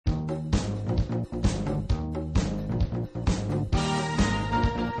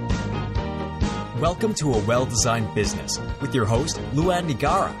Welcome to A Well-Designed Business with your host, LuAnn.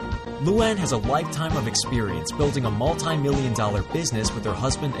 LuAnn has a lifetime of experience building a multi-million-dollar business with her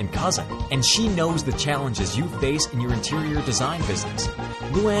husband and cousin, and she knows the challenges you face in your interior design business.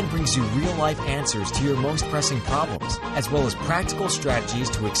 LuAnn brings you real-life answers to your most pressing problems, as well as practical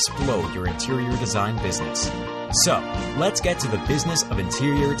strategies to explode your interior design business. So, let's get to the business of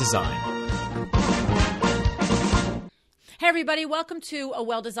interior design. Hey everybody, welcome to A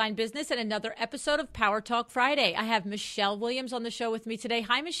Well-Designed Business and another episode of Power Talk Friday. I have Michelle Williams on the show with me today.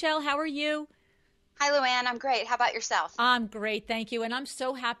 Hi Michelle, how are you? Hi LuAnn, I'm great. How about yourself? I'm great, thank you. And I'm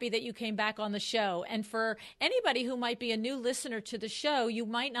so happy that you came back on the show. And for anybody who might be a new listener to the show, you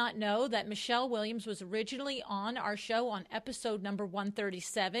might not know that Michelle Williams was originally on our show on episode number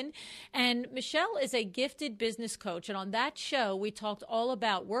 137. And Michelle is a gifted business coach. And on that show, we talked all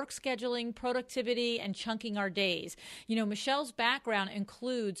about work scheduling, productivity, and chunking our days. You know, Michelle's background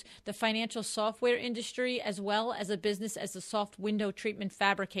includes the financial software industry as well as a business as a soft window treatment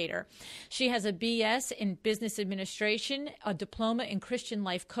fabricator. She has a BS in business administration, a diploma in Christian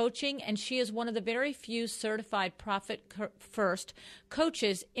life coaching, and she is one of the very few certified Profit First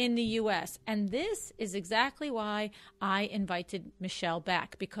coaches in the U.S. And this is exactly why I invited Michelle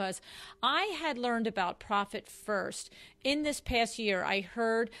back, because I had learned about Profit First in this past year. I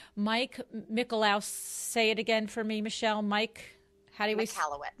heard Mike Michalowicz say it again for me, Michelle. Mike, how do we say?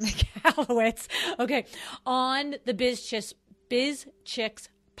 Michalowicz. Okay, on the Biz Chicks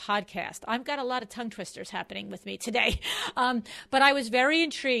podcast. I've got a lot of tongue twisters happening with me today. But I was very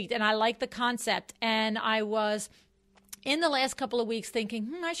intrigued and I liked the concept. And I was in the last couple of weeks thinking,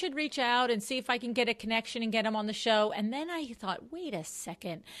 I should reach out and see if I can get a connection and get him on the show. And then I thought, wait a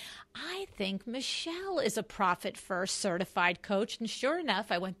second. I think Michelle is a Profit First certified coach. And sure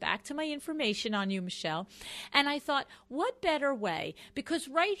enough, I went back to my information on you, Michelle. And I thought, what better way? Because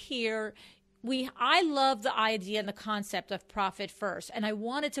right here, I love the idea and the concept of Profit First, and I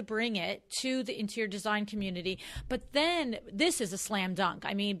wanted to bring it to the interior design community. But then this is a slam dunk.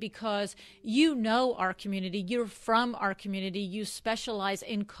 I mean, because you know our community, you're from our community, you specialize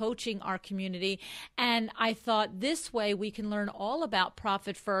in coaching our community. And I thought this way we can learn all about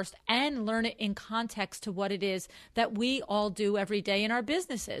Profit First and learn it in context to what it is that we all do every day in our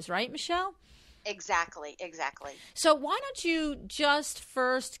businesses. Right, Michelle? Exactly. So why don't you just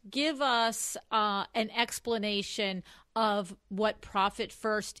first give us an explanation of what Profit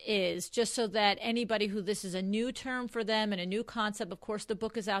First is, just so that anybody who this is a new term for them and a new concept. Of course, the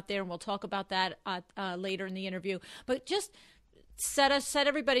book is out there, and we'll talk about that later in the interview. But just set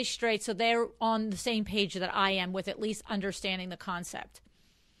everybody straight so they're on the same page that I am with at least understanding the concept.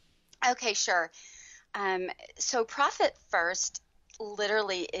 Okay, sure. So Profit First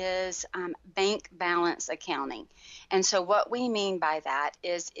literally is bank balance accounting. And so what we mean by that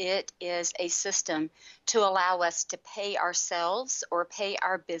is it is a system to allow us to pay ourselves or pay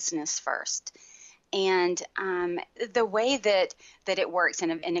our business first. And the way that it works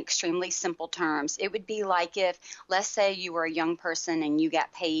in extremely simple terms, it would be like if, let's say you were a young person and you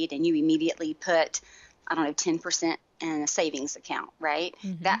got paid and you immediately put, 10% in a savings account, right?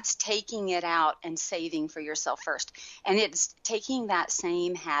 Mm-hmm. That's taking it out and saving for yourself first. And it's taking that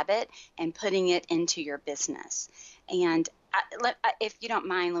same habit and putting it into your business. And if you don't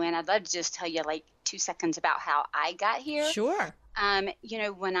mind, LuAnn, I'd love to just tell you like 2 seconds about how I got here. Sure.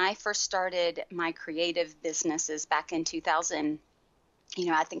 When I first started my creative businesses back in 2000,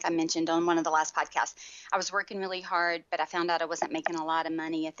 I think I mentioned on one of the last podcasts, I was working really hard, but I found out I wasn't making a lot of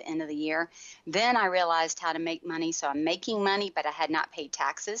money at the end of the year. Then I realized how to make money. So I'm making money, but I had not paid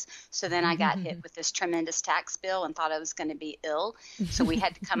taxes. So then I got hit with this tremendous tax bill and thought I was going to be ill. So we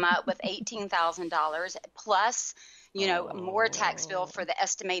had to come up with $18,000 plus more tax bill for the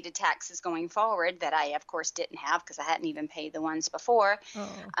estimated taxes going forward that I, of course, didn't have because I hadn't even paid the ones before.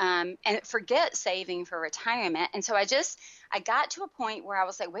 And forget saving for retirement. And so I got to a point where I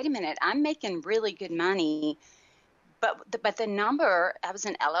was like, wait a minute, I'm making really good money. But the number, I was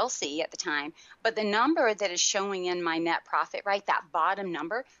an LLC at the time, but the number that is showing in my net profit, right, that bottom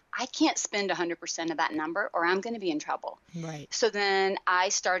number, I can't spend 100% of that number or I'm going to be in trouble. Right. So then I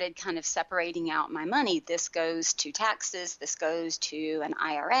started kind of separating out my money. This goes to taxes, this goes to an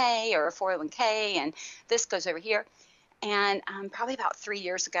IRA or a 401k, and this goes over here. And probably about 3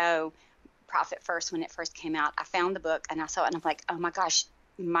 years ago, Profit First, when it first came out, I found the book and I saw it and I'm like, oh my gosh,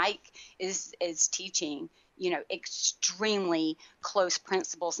 Mike is teaching extremely close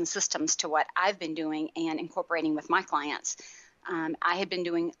principles and systems to what I've been doing and incorporating with my clients. I had been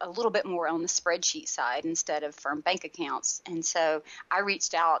doing a little bit more on the spreadsheet side instead of firm bank accounts. And so I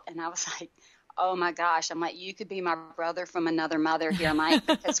reached out and I was like, oh my gosh, I'm like, you could be my brother from another mother here, Mike,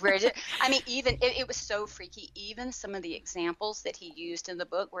 because we're just, I mean, even it was so freaky. Even some of the examples that he used in the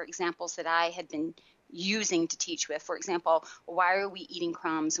book were examples that I had been using to teach with. For example, why are we eating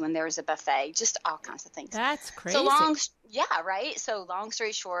crumbs when there's a buffet? Just all kinds of things. That's crazy. So right? So long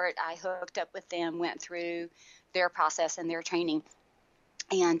story short, I hooked up with them, went through their process and their training.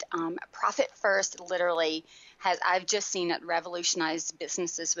 And Profit First literally I've just seen it revolutionize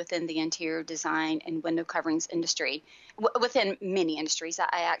businesses within the interior design and window coverings industry, within many industries.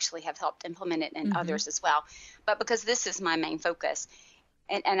 I actually have helped implement it in others as well. But because this is my main focus,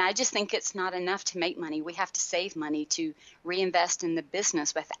 and I just think it's not enough to make money. We have to save money to reinvest in the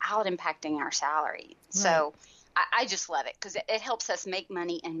business without impacting our salary. Right. So I just love it because it helps us make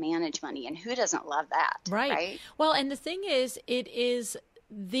money and manage money. And who doesn't love that? Right. Well, and the thing is,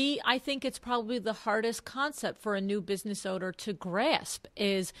 I think it's probably the hardest concept for a new business owner to grasp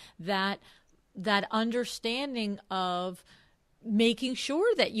is that understanding of making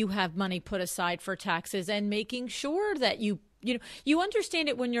sure that you have money put aside for taxes and making sure that you understand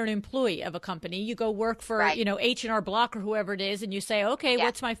it when you're an employee of a company. You go work for, H&R Block or whoever it is, and you say, okay,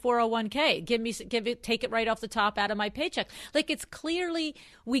 what's my 401k? Take it right off the top out of my paycheck. Like, it's clearly,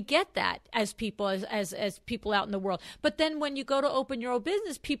 we get that as people, as people out in the world. But then when you go to open your own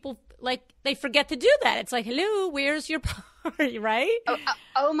business, people, they forget to do that. It's like, hello, where's your party, right?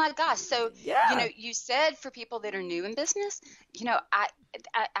 Oh my gosh. So, you said for people that are new in business,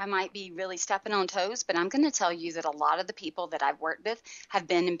 I might be really stepping on toes, but I'm going to tell you that a lot of the people that I've worked with have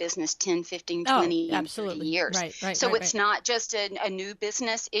been in business 10, 15, 20, absolutely. years. Right, so it's not just a new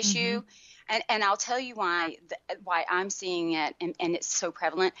business issue. And I'll tell you why I'm seeing it, and it's so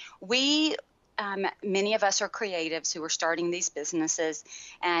prevalent. Many of us are creatives who are starting these businesses.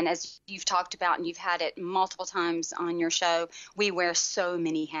 And as you've talked about, and you've had it multiple times on your show, we wear so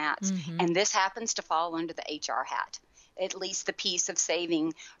many hats. And this happens to fall under the HR hat, at least the piece of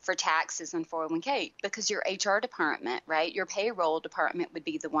saving for taxes and 401k, because your HR department, right, your payroll department would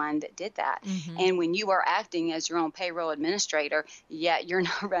be the one that did that. And when you are acting as your own payroll administrator, yet you're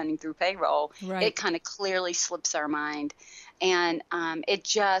not running through payroll, it kind of clearly slips our mind. And it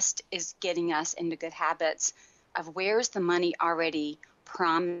just is getting us into good habits of where's the money already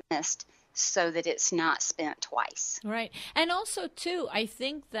promised so that it's not spent twice. Right. And also, too, I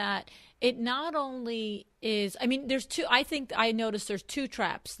think that it not only is, I think I noticed there's two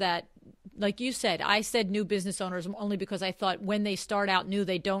traps that, like you said, I said new business owners only because I thought when they start out new,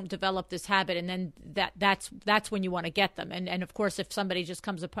 they don't develop this habit. And then that's when you want to get them. And of course, if somebody just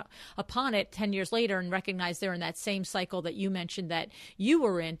comes upon it 10 years later and recognize they're in that same cycle that you mentioned that you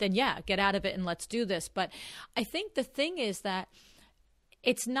were in, then get out of it and let's do this. But I think the thing is that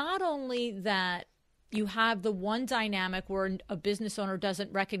it's not only that you have the one dynamic where a business owner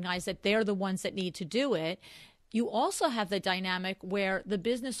doesn't recognize that they're the ones that need to do it. You also have the dynamic where the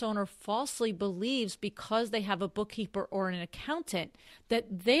business owner falsely believes because they have a bookkeeper or an accountant that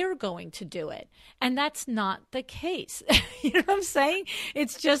they're going to do it. And that's not the case. You know what I'm saying?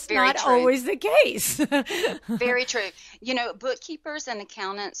 It's just Very not true. always the case. Very true. Bookkeepers and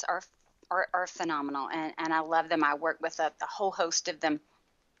accountants are phenomenal, and I love them. I work with a whole host of them.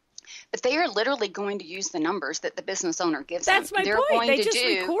 But they are literally going to use the numbers that the business owner gives them. That's my point. They just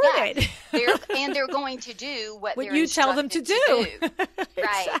record it. They're going to do what they're you tell them to do.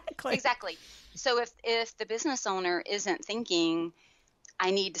 Right. Exactly. So if the business owner isn't thinking, I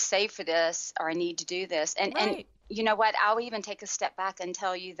need to save for this or I need to do this, and you know what? I'll even take a step back and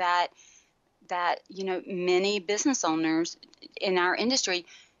tell you that many business owners in our industry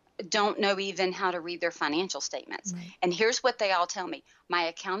don't know even how to read their financial statements. Right. And here's what they all tell me. My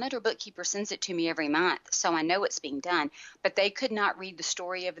accountant or bookkeeper sends it to me every month, so I know it's being done. But they could not read the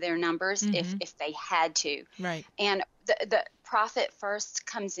story of their numbers if they had to. Right. And the Profit First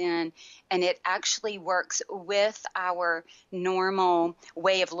comes in, and it actually works with our normal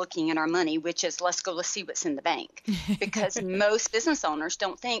way of looking at our money, which is let's see what's in the bank. Because most business owners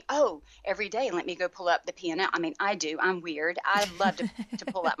don't think, every day let me go pull up the P&L. I mean, I do. I'm weird. I love to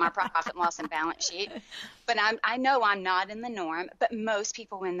pull up my profit and loss and balance sheet. But I know I'm not in the norm. But most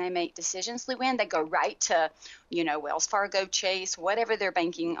people, when they make decisions, LuAnn, they go right to, Wells Fargo, Chase, whatever their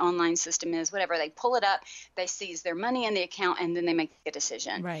banking online system is, whatever. They pull it up, they seize their money in the account, and then they make a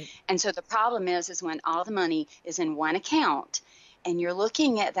decision. Right. And so the problem is when all the money is in one account and you're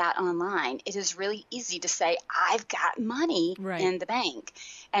looking at that online, it is really easy to say, I've got money in the bank,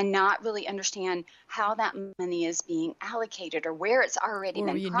 and not really understand how that money is being allocated or where it's already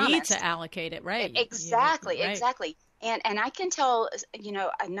been promised. You need to allocate it, right? Exactly. And I can tell,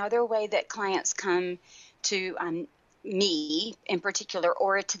 another way that clients come to me in particular,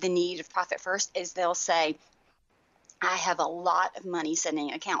 or to the need of Profit First, is they'll say, I have a lot of money sitting in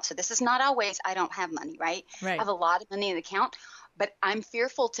an account. So this is not always I don't have money, right? Right. I have a lot of money in the account, but I'm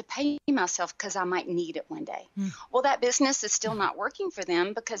fearful to pay myself because I might need it one day. Well, that business is still not working for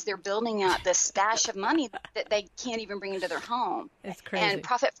them because they're building up this stash of money that they can't even bring into their home. It's crazy. And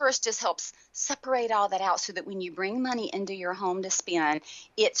Profit First just helps separate all that out so that when you bring money into your home to spend,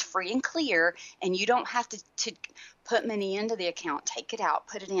 it's free and clear, and you don't have to put money into the account, take it out,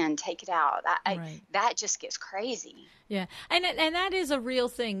 put it in, take it out. Right. That just gets crazy. Yeah. And that is a real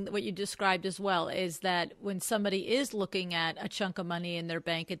thing, what you described as well, is that when somebody is looking at a chunk of money in their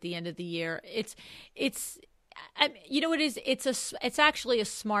bank at the end of the year, it's you know what it is? It's actually a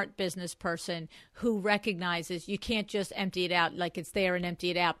smart business person who recognizes you can't just empty it out like it's there and empty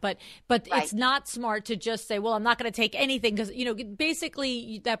it out. But Right. It's not smart to just say, well, I'm not going to take anything, because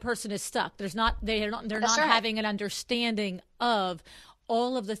basically that person is stuck. They're not That's right. having an understanding of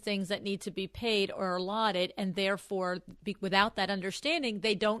all of the things that need to be paid or allotted, and therefore, without that understanding,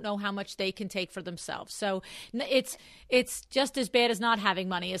 they don't know how much they can take for themselves. So it's just as bad as not having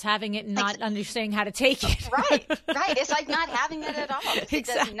money, as having it and not understanding how to take it. Right. It's like not having it at all. It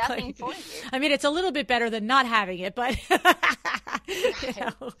Exactly. does nothing for you. I mean, it's a little bit better than not having it, but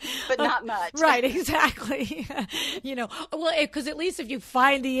But not much. Right, exactly. Well, because at least if you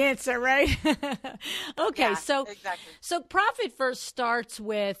find the answer, right? Okay, Yeah, so exactly. so Profit First starts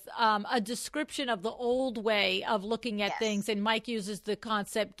with a description of the old way of looking at Yes. things, and Mike uses the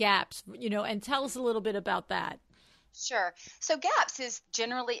concept gaps, and tell us a little bit about that. Sure. So GAPS is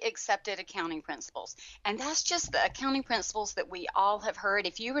generally accepted accounting principles. And that's just the accounting principles that we all have heard.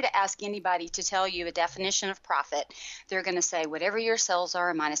 If you were to ask anybody to tell you a definition of profit, they're going to say whatever your sales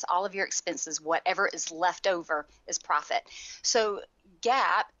are minus all of your expenses, whatever is left over is profit. So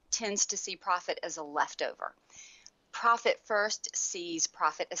GAAP tends to see profit as a leftover. Profit First sees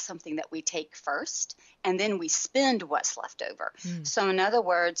profit as something that we take first, and then we spend what's left over. So in other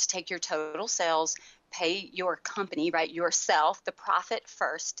words, take your total sales, pay your company, right, yourself, the profit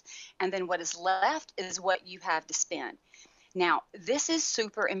first, and then what is left is what you have to spend. Now, this is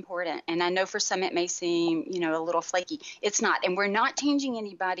super important, and I know for some it may seem, a little flaky. It's not, and we're not changing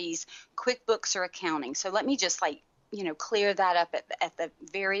anybody's QuickBooks or accounting. So let me just clear that up at the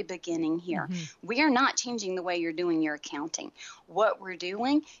very beginning here. We are not changing the way you're doing your accounting. What we're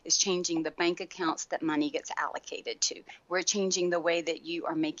doing is changing the bank accounts that money gets allocated to. We're changing the way that you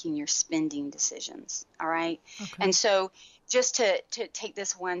are making your spending decisions. All right. Okay. And so just to take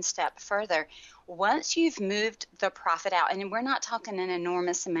this one step further, once you've moved the profit out, and we're not talking an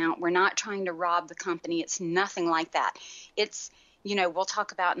enormous amount, we're not trying to rob the company. It's nothing like that. It's we'll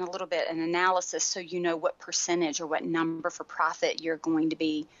talk about in a little bit an analysis so you know what percentage or what number for profit you're going to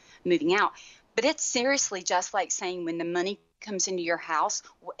be moving out. But it's seriously just like saying when the money comes into your house,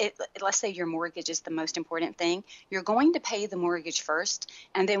 let's say your mortgage is the most important thing, you're going to pay the mortgage first,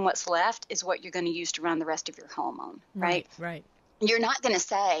 and then what's left is what you're going to use to run the rest of your home on, right? Right. You're not going to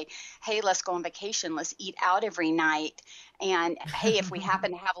say, hey, let's go on vacation, let's eat out every night, and hey, if we happen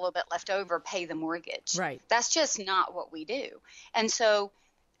to have a little bit left over, pay the mortgage. Right. That's just not what we do. And so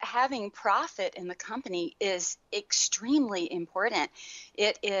having profit in the company is extremely important.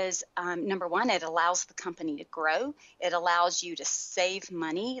 It is, number one, it allows the company to grow. It allows you to save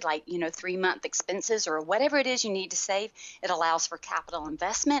money, like, 3-month expenses or whatever it is you need to save. It allows for capital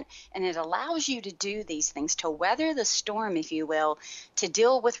investment, and it allows you to do these things, to weather the storm, if you will, to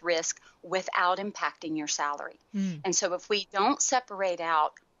deal with risk without impacting your salary. And so if we don't separate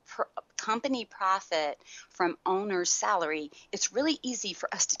out company profit from owner's salary, it's really easy for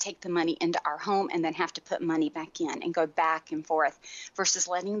us to take the money into our home and then have to put money back in and go back and forth versus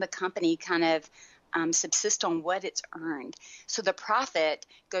letting the company kind of subsist on what it's earned. So the profit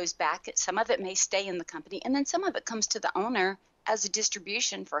goes back. Some of it may stay in the company, and then some of it comes to the owner as a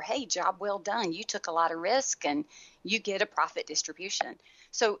distribution for, hey, job well done. You took a lot of risk and you get a profit distribution.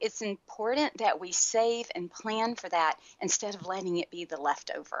 So it's important that we save and plan for that instead of letting it be the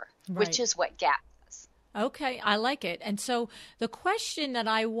leftover, which is what GAAP does. Okay, I like it. And so the question that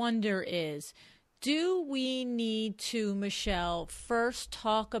I wonder is, do we need to, Michelle, first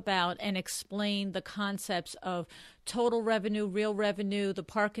talk about and explain the concepts of total revenue, real revenue, the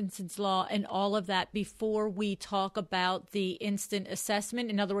Parkinson's law, and all of that before we talk about the instant assessment?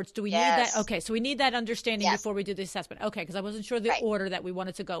 In other words, do we need that? Okay, so we need that understanding before we do the assessment. Okay, because I wasn't sure the order that we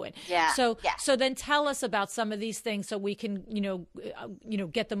wanted to go in. So then tell us about some of these things so we can,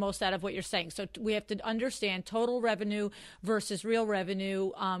 get the most out of what you're saying. So we have to understand total revenue versus real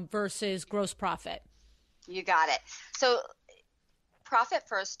revenue versus gross profit. You got it. So Profit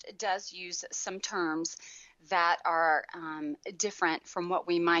First does use some terms that are different from what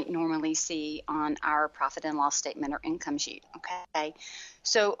we might normally see on our profit and loss statement or income sheet. Okay.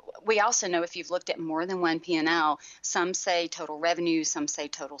 So we also know if you've looked at more than one P&L, some say total revenue, some say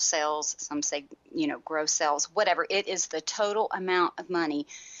total sales, some say, gross sales, whatever. It is the total amount of money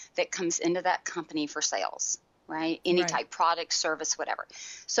that comes into that company for sales, right? Any type, product, service, whatever.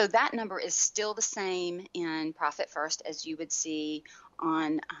 So that number is still the same in Profit First as you would see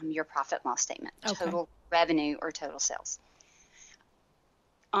on your profit and loss statement, total revenue or total sales.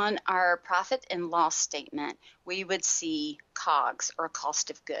 On our profit and loss statement, we would see COGS or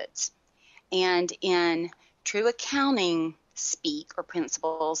cost of goods. And in true accounting speak or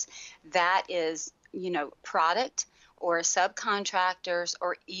principles, that is, product or subcontractors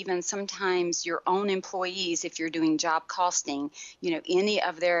or even sometimes your own employees, if you're doing job costing, any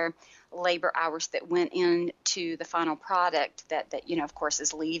of their labor hours that went into the final product that of course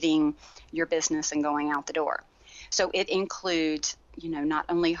is leaving your business and going out the door. So it includes, not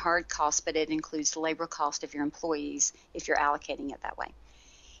only hard costs, but it includes the labor cost of your employees if you're allocating it that way.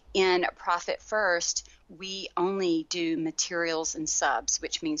 In Profit First, we only do materials and subs,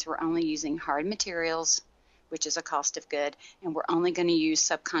 which means we're only using hard materials, which is a cost of good, and we're only going to use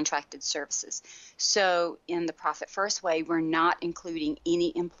subcontracted services. So in the Profit First way, we're not including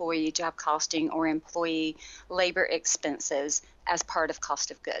any employee job costing or employee labor expenses as part of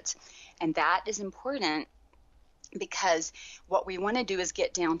cost of goods. And that is important because what we want to do is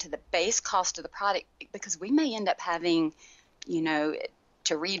get down to the base cost of the product, because we may end up having,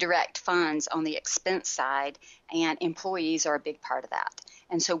 to redirect funds on the expense side, and employees are a big part of that.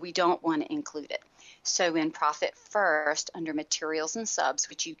 And so we don't want to include it. So in Profit First, under materials and subs,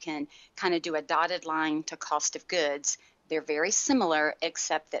 which you can kind of do a dotted line to cost of goods, they're very similar,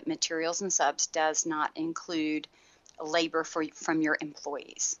 except that materials and subs does not include labor from your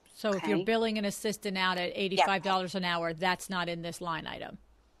employees. So if you're billing an assistant out at $85 an hour, that's not in this line item.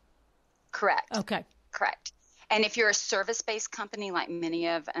 Correct. Okay. Correct. And if you're a service-based company like many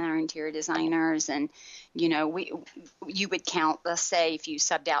of our interior designers, and you would count, let's say, if you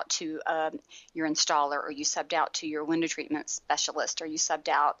subbed out to your installer, or you subbed out to your window treatment specialist, or you subbed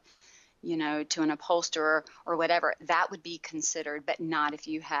out, to an upholsterer or whatever, that would be considered, but not if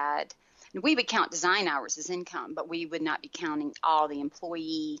you had. We would count design hours as income, but we would not be counting all the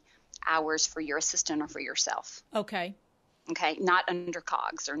employee hours for your assistant or for yourself. Okay. Okay, not under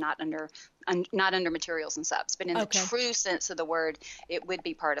COGS or not under materials and subs, but in the true sense of the word, it would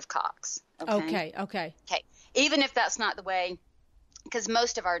be part of COGS. Okay. Even if that's not the way, because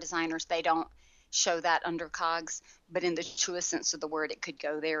most of our designers, they don't show that under COGS, but in the truest sense of the word, it could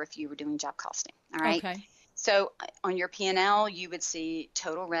go there if you were doing job costing. All right. Okay. So on your P&L, you would see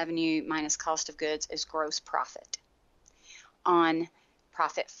total revenue minus cost of goods is gross profit. On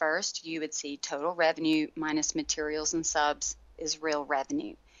Profit First, you would see total revenue minus materials and subs is real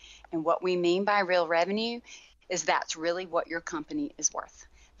revenue. And what we mean by real revenue is that's really what your company is worth.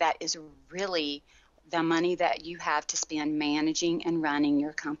 That is really the money that you have to spend managing and running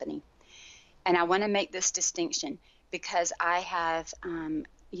your company. And I want to make this distinction because I have,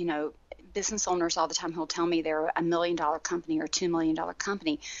 business owners all the time who'll tell me they're $1 million company or $2 million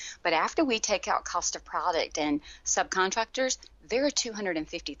company. But after we take out cost of product and subcontractors, they're a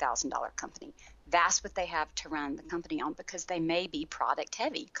 $250,000 company. That's what they have to run the company on because they may be product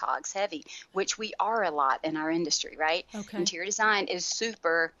heavy, COGS heavy, which we are a lot in our industry, right? Okay. Interior design is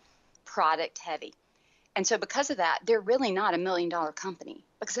super product heavy. And so because of that, they're really not $1 million company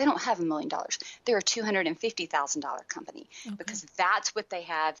because they don't have $1 million. They're a $250,000 company because that's what they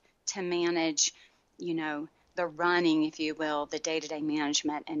have to manage, the running, if you will, the day-to-day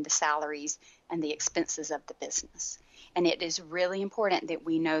management and the salaries and the expenses of the business. And it is really important that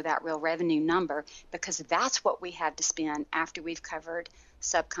we know that real revenue number because that's what we have to spend after we've covered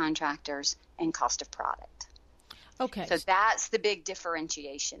subcontractors and cost of product. Okay. So that's the big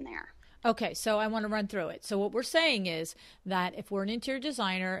differentiation there. Okay, so I want to run through it. So what we're saying is that if we're an interior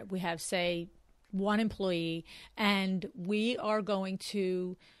designer, we have, say, one employee, and we are going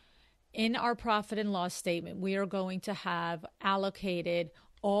to, in our profit and loss statement, we are going to have allocated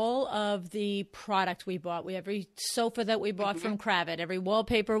all of the product we bought. Every sofa that we bought from Cravat, every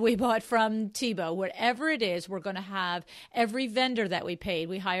wallpaper we bought from Tebow, whatever it is, we're going to have every vendor that we paid.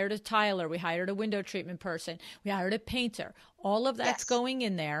 We hired a tiler, we hired a window treatment person, we hired a painter. All of that's going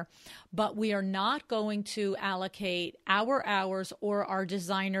in there, but we are not going to allocate our hours or our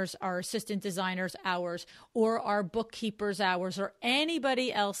designers, our assistant designers' hours, or our bookkeepers' hours, or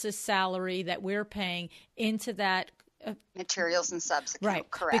anybody else's salary that we're paying into that materials and subs account. Right.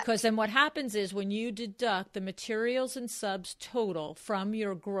 Correct. Because then what happens is when you deduct the materials and subs total from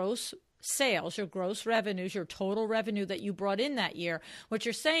your gross sales, your gross revenues, your total revenue that you brought in that year. What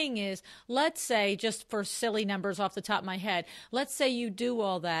you're saying is, let's say, just for silly numbers off the top of my head, let's say you do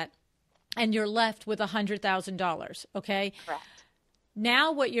all that and you're left with $100,000, okay? Correct.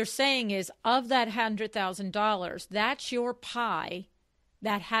 Now what you're saying is, of that $100,000, that's your pie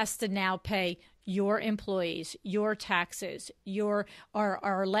that has to now pay your employees, your taxes,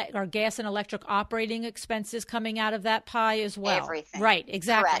 our gas and electric operating expenses coming out of that pie as well. Everything. Right,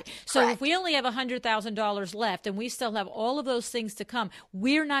 exactly. Correct. So Correct. if we only have $100,000 left and we still have all of those things to come,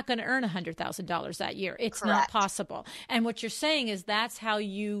 we're not going to earn $100,000 that year. It's not possible. And what you're saying is that's how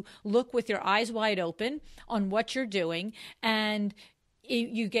you look with your eyes wide open on what you're doing, and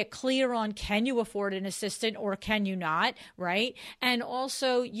you get clear on, can you afford an assistant or can you not, right? And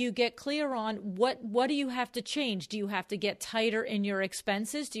also you get clear on what do you have to change? Do you have to get tighter in your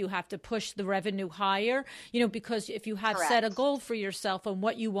expenses? Do you have to push the revenue higher? Because if you have set a goal for yourself on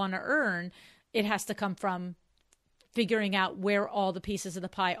what you want to earn, it has to come from figuring out where all the pieces of the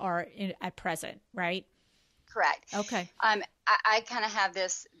pie are at present, right? Correct. Okay. I kind of have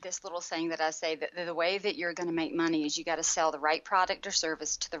this little saying that I say that the way that you're going to make money is you got to sell the right product or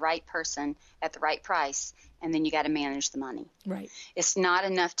service to the right person at the right price, and then you got to manage the money. Right. It's not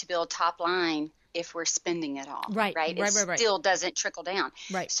enough to build top line if we're spending it all. Right. It still doesn't trickle down.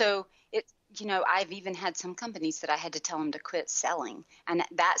 Right. So I've even had some companies that I had to tell them to quit selling. And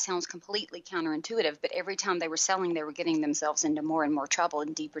that sounds completely counterintuitive, but every time they were selling, they were getting themselves into more and more trouble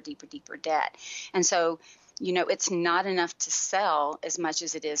and deeper debt. And so, it's not enough to sell as much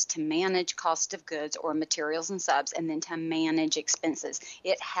as it is to manage cost of goods or materials and subs, and then to manage expenses.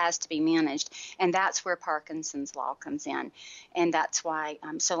 It has to be managed. And that's where Parkinson's law comes in. And that's why,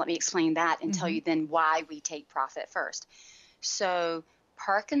 so let me explain that and tell you then why we take profit first. So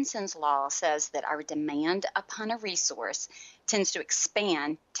Parkinson's law says that our demand upon a resource tends to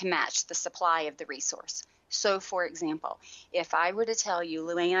expand to match the supply of the resource. So, for example, if I were to tell you,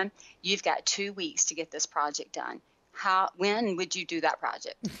 LuAnn, you've got 2 weeks to get this project done, when would you do that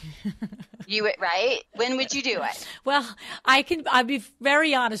project? Right? When would you do it? Well, I'll be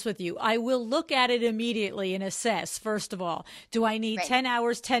very honest with you. I will look at it immediately and assess, first of all, do I need 10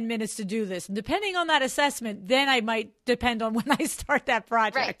 hours, 10 minutes to do this? And depending on that assessment, then I might depend on when I start that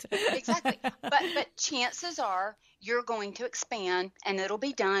project. Right, exactly. But chances are you're going to expand and it'll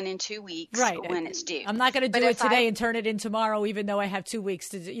be done in 2 weeks when it's due. I'm not going to do it today and turn it in tomorrow, even though I have 2 weeks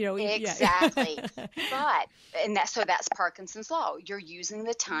to do, Exactly. So that's Parkinson's law. You're using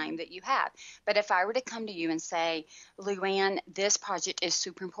the time that you have. But if I were to come to you and say, LuAnn, this project is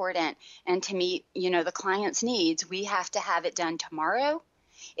super important, and to meet, the client's needs, we have to have it done tomorrow.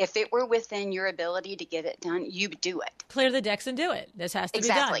 If it were within your ability to get it done, you would do it. Clear the decks and do it. This has to be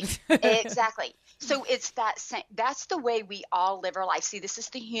done. Exactly. So it's that's the way we all live our life. See, this is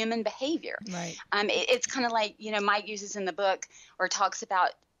the human behavior. Right. It's kind of like, Mike uses in the book or talks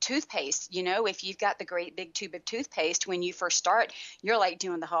about toothpaste. If you've got the great big tube of toothpaste, when you first start, you're like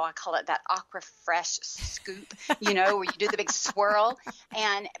doing the whole, I call it that aqua fresh scoop, where you do the big swirl.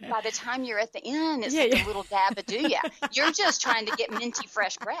 And by the time you're at the end, it's like a little dab of do-ya. You're just trying to get minty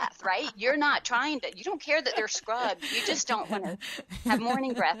fresh breath, right? You're not you don't care that they're scrubbed. You just don't want to have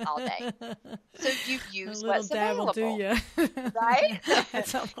morning breath all day. So you use what's available. Right?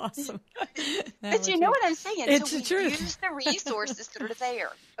 That's so awesome. But you know what I'm saying? It's so the truth. Use the resources that are there.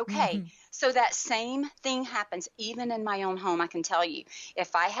 Okay, so that same thing happens even in my own home. I can tell you,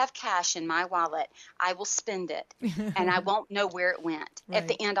 if I have cash in my wallet, I will spend it, and I won't know where it went. At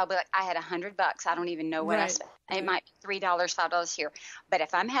the end, I'll be like, I had $100. I don't even know what I spent. It might be $3, $5 here. But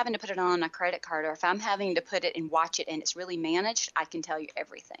if I'm having to put it on a credit card, or if I'm having to put it and watch it, and it's really managed, I can tell you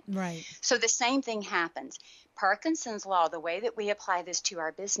everything. Right. So the same thing happens. Parkinson's law, the way that we apply this to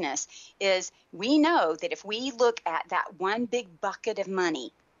our business is we know that if we look at that one big bucket of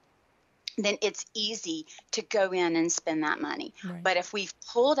money, then it's easy to go in and spend that money. Right. But if we've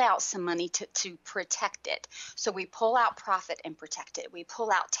pulled out some money to protect it, so we pull out profit and protect it, we pull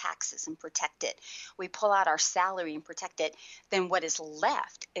out taxes and protect it, we pull out our salary and protect it, then what is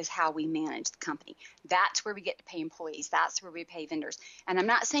left is how we manage the company. That's where we get to pay employees. That's where we pay vendors. And I'm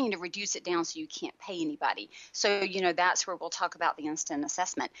not saying to reduce it down so you can't pay anybody. So, that's where we'll talk about the instant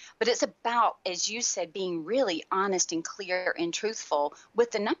assessment. But it's about, as you said, being really honest and clear and truthful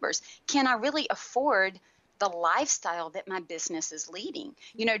with the numbers. Can I really afford the lifestyle that my business is leading?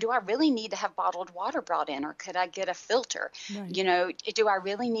 Do I really need to have bottled water brought in, or could I get a filter? Right. Do I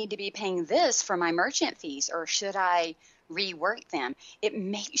really need to be paying this for my merchant fees, or should I rework them? It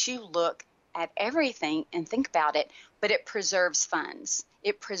makes you look at everything and think about it, but it preserves funds.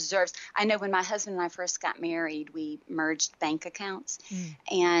 I know when my husband and I first got married, we merged bank accounts,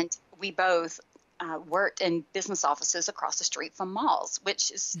 and we both worked in business offices across the street from malls,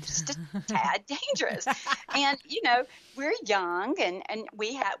 which is just a tad dangerous. And, we're young and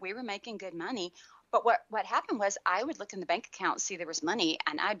we were making good money. But what happened was I would look in the bank account, see there was money,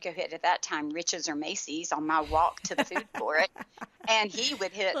 and I'd go hit at that time Rich's or Macy's on my walk to the food court, and he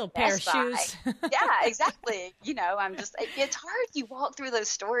would hit little pair of shoes. Yeah, exactly. It's hard. You walk through those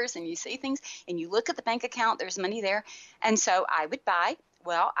stores and you see things, and you look at the bank account, there's money there, and so I would buy.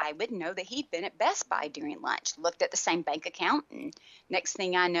 Well, I would know that he'd been at Best Buy during lunch, looked at the same bank account, and next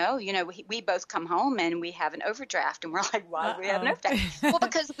thing I know, we both come home and we have an overdraft, and we're like, why do we have an overdraft? Well,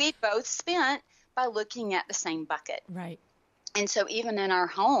 because we both spent by looking at the same bucket. Right. And so even in our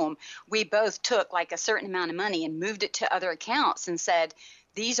home, we both took like a certain amount of money and moved it to other accounts and said,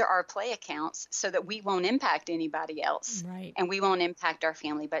 these are our play accounts so that we won't impact anybody else. Right. And we won't impact our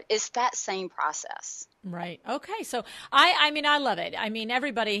family. But it's that same process. Right. Okay. So I mean, I love it. I mean,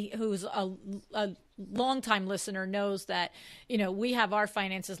 everybody who's a longtime listener knows that, we have our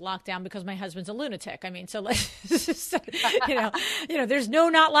finances locked down because my husband's a lunatic. I mean, so let's just, there's no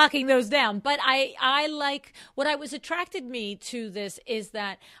not locking those down. But I like what attracted me to this is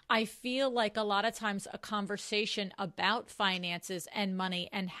that I feel like a lot of times a conversation about finances and money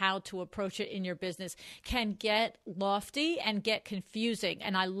and how to approach it in your business can get lofty and get confusing.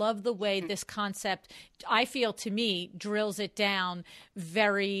 And I love the way this concept, I feel, to me, drills it down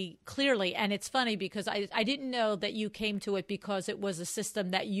very clearly. And it's funny because I didn't know that you came to it because it was a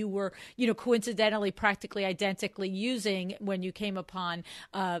system that you were, coincidentally, practically identically using when you came upon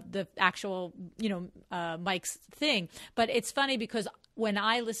the actual, Mike's thing. But it's funny because when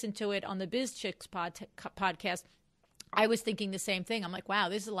I listened to it on the Biz Chicks podcast, I was thinking the same thing. I'm like, wow,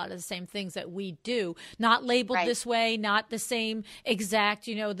 this is a lot of the same things that we do. Not labeled this way, not the same exact,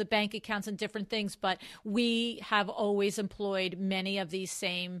 the bank accounts and different things, but we have always employed many of these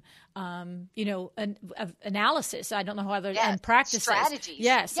same, analysis. I don't know how other and practices. Strategies.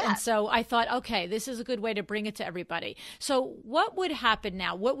 Yes. And so I thought, okay, this is a good way to bring it to everybody. So what would happen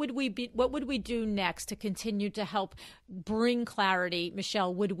now? What would we do next to continue to help bring clarity?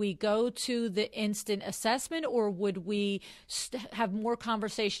 Michelle, would we go to the instant assessment, or would we have more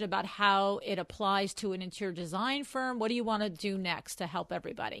conversation about how it applies to an interior design firm? What do you want to do next to help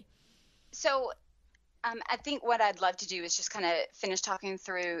everybody? So I think what I'd love to do is just kind of finish talking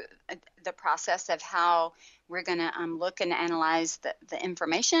through the process of how we're going to look and analyze the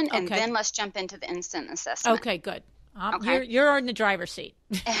information, and then let's jump into the instant assessment. Okay, good. You're in the driver's seat.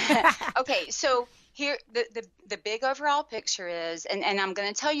 Okay, so here the big overall picture is, and I'm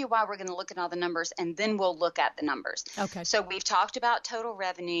going to tell you why we're going to look at all the numbers, and then we'll look at the numbers. Okay. So we've talked about total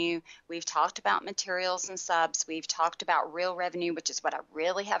revenue. We've talked about materials and subs. We've talked about real revenue, which is what I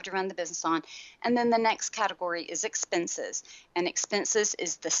really have to run the business on. And then the next category is expenses. And expenses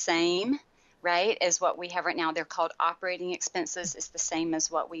is the same, right, as what we have right now. They're called operating expenses. It's the same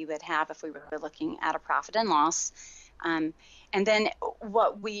as what we would have if we were looking at a profit and loss. And then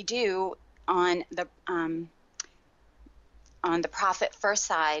what we do on the profit first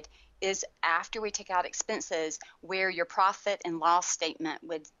side is after we take out expenses, where your profit and loss statement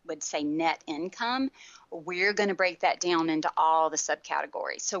would say net income, we're going to break that down into all the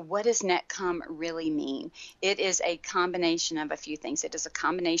subcategories. So what does net income really mean? It is a combination of a few things. It is a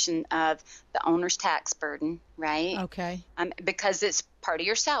combination of the owner's tax burden, right? Okay. Because it's part of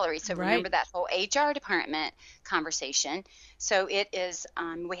your salary. So remember that whole HR department conversation. So it is,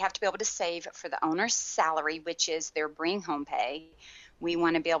 we have to be able to save for the owner's salary, which is their bring home pay. We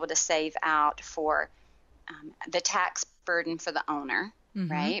want to be able to save out for the tax burden for the owner,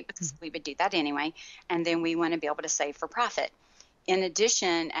 right? Because we would do that anyway. And then we want to be able to save for profit. In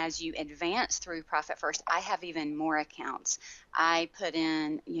addition, as you advance through Profit First, I have even more accounts. I put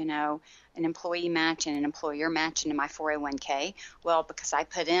in, an employee match and an employer match into my 401k. Well, because I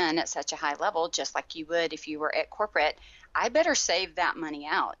put in at such a high level, just like you would if you were at corporate, I better save that money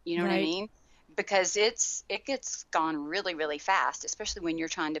out. You know what I mean? Because it gets gone really, really fast, especially when you're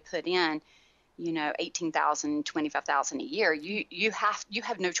trying to put in, $18,000, $25,000 a year. You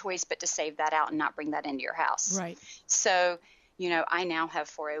have no choice but to save that out and not bring that into your house. Right. So, I now have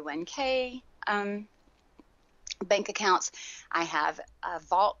 401k bank accounts. I have a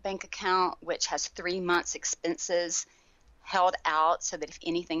Vault bank account, which has 3 months expenses held out so that if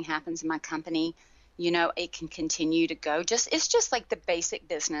anything happens in my company, it can continue to go. It's just like the basic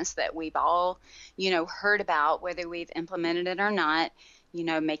business that we've all, heard about, whether we've implemented it or not,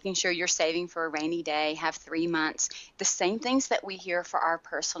 making sure you're saving for a rainy day, have 3 months. The same things that we hear for our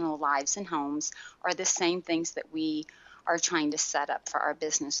personal lives and homes are the same things that we are trying to set up for our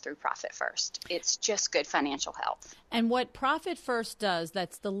business through Profit First. It's just good financial health. And what Profit First does,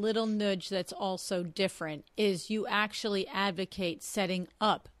 that's the little nudge that's also different, is you actually advocate setting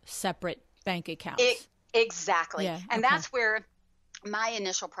up separate bank accounts. Exactly. Yeah, and that's where my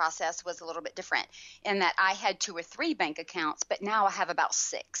initial process was a little bit different, in that I had 2 or 3 bank accounts, but now I have about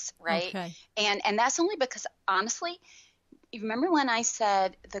 6, right? Okay. And that's only because, honestly, you remember when I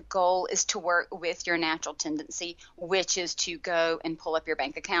said the goal is to work with your natural tendency, which is to go and pull up your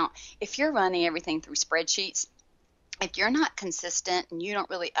bank account. If you're running everything through spreadsheets, if you're not consistent and you don't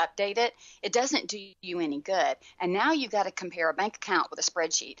really update it, it doesn't do you any good. And now you've got to compare a bank account with a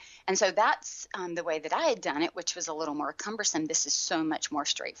spreadsheet. And so that's the way that I had done it, which was a little more cumbersome. This is so much more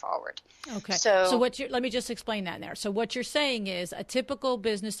straightforward. Okay. So let me just explain that there. So what you're saying is a typical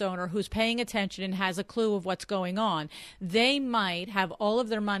business owner who's paying attention and has a clue of what's going on, they might have all of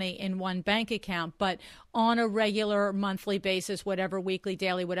their money in one bank account, but on a regular monthly basis, whatever, weekly,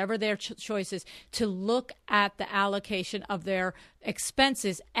 daily, whatever their choice is, to look at the allocation of their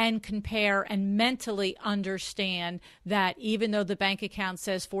expenses and compare and mentally understand that even though the bank account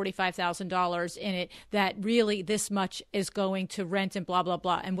says $45,000 in it, that really this much is going to rent and blah, blah,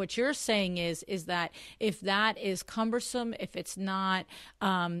 blah. And what you're saying is that if that is cumbersome, if it's not,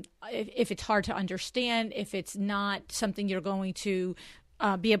 if it's hard to understand, if it's not something you're going to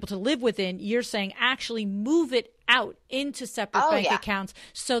be able to live within, you're saying actually move it out into separate bank accounts,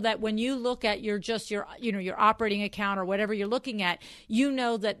 so that when you look at your operating account or whatever you're looking at, you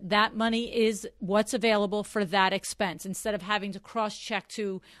know that money is what's available for that expense, instead of having to cross-check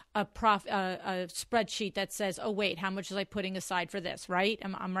to a spreadsheet that says, oh wait, how much was I putting aside for this? Right?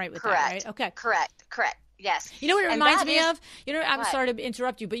 I'm right with that, right? Okay. Correct. Yes. You know what it reminds me of? I'm sorry to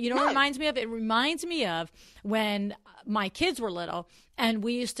interrupt you, but what it reminds me of? It reminds me of when my kids were little, and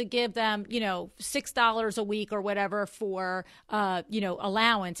we used to give them, $6 a week or whatever for,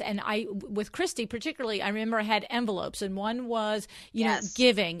 allowance. And with Christy particularly, I remember I had envelopes, and one was,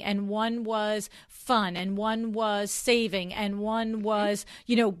 giving, and one was fun, and one was saving, and one was,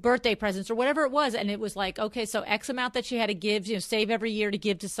 birthday presents or whatever it was. And it was like, okay, so X amount that she had to give, save every year to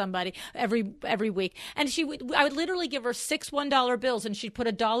give to somebody every week. And I would literally give her 6 $1 bills, and she'd put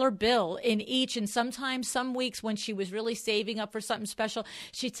a dollar bill in each. And sometimes, some weeks when she was really saving up for something special,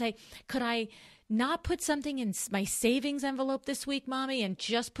 she'd say, could I not put something in my savings envelope this week, Mommy, and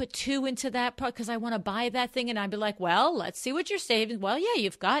just put 2 into that because I want to buy that thing? And I'd be like, well, let's see what you're saving. Well, yeah,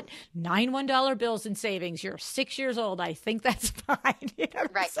 you've got 9 $1 bills in savings. You're 6 years old. I think that's fine.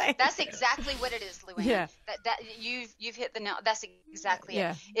 Right. That's exactly what it is, LuAnn. Yeah. That you've hit the nail. That's exactly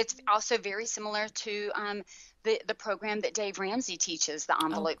it. It's also very similar to the program that Dave Ramsey teaches, the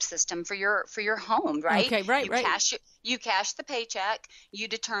envelope system for your home, right? Okay, right. You cash the paycheck. You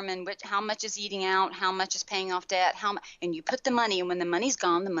determine how much is eating out, how much is paying off debt, and you put the money. And when the money's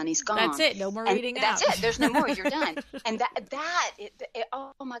gone, the money's gone. That's it. No more eating out. That's it. There's no more. You're done. And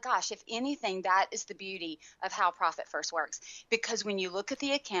oh my gosh, if anything, that is the beauty of how Profit First works. Because when you look at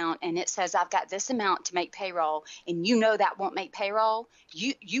the account and it says I've got this amount to make payroll, and that won't make payroll,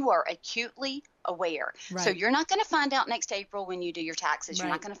 you are acutely aware. Right. So you're not going to find out next April when you do your taxes. You're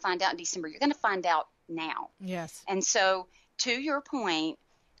not going to find out in December. You're going to find out now. Yes. And so, to your point,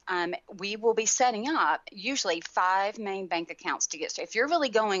 we will be setting up usually 5 main bank accounts to get started. If you're really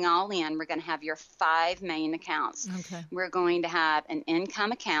going all in, we're going to have your 5 main accounts. Okay. We're going to have an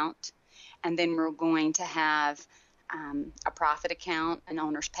income account, and then we're going to have a profit account, an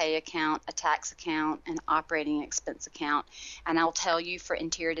owner's pay account, a tax account, an operating expense account. And I'll tell you, for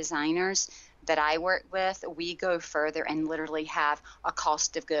interior designers that I work with, we go further and literally have a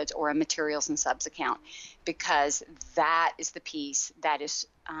cost of goods or a materials and subs account, because that is the piece that is,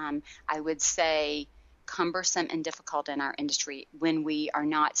 I would say, cumbersome and difficult in our industry when we are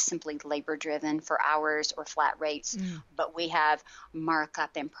not simply labor driven for hours or flat rates, but we have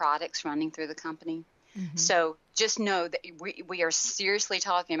markup and products running through the company. Mm-hmm. So just know that we are seriously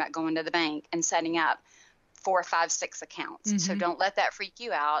talking about going to the bank and setting up 4, 5, 6 accounts. Mm-hmm. So don't let that freak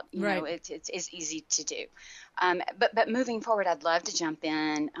you out. You know, it's easy to do. But moving forward, I'd love to jump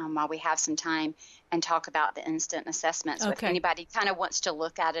in while we have some time and talk about the instant assessment. So if anybody kind of wants to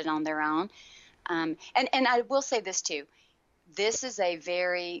look at it on their own. And I will say this too. This is a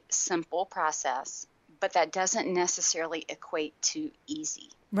very simple process, but that doesn't necessarily equate to easy.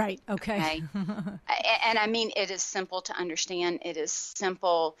 Right. Okay. And I mean, it is simple to understand. It is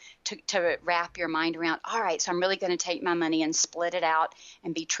simple to wrap your mind around. All right, so I'm really going to take my money and split it out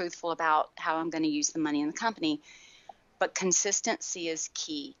and be truthful about how I'm going to use the money in the company. But consistency is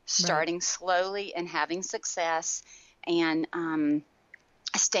key. Starting slowly and having success, and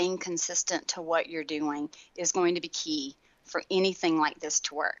staying consistent to what you're doing is going to be key for anything like this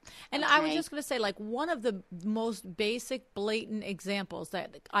to work. And okay? I was just going to say, like, one of the most basic, blatant examples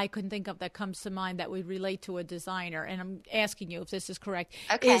that I couldn't think of that comes to mind that would relate to a designer, and I'm asking you if this is correct,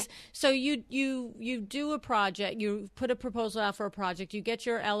 is so you do a project, you put a proposal out for a project, you get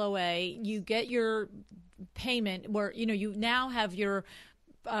your LOA, you get your payment where, you now have your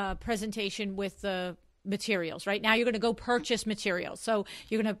presentation with the materials. Right now you're going to go purchase materials, so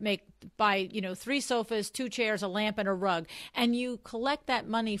you're going to buy 3 sofas, 2 chairs, a lamp, and a rug, and you collect that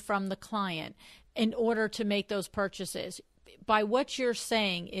money from the client in order to make those purchases. By what you're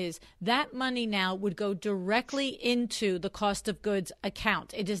saying is that money now would go directly into the cost of goods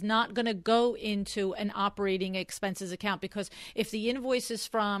account. It is not going to go into an operating expenses account, because if the invoices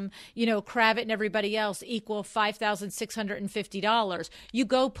from, Kravit and everybody else equal $5,650, you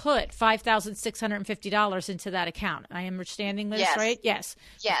go put $5,650 into that account. I am understanding this, right? Yes.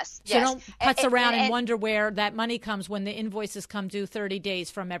 So don't putz around and wonder where that money comes when the invoices come due 30 days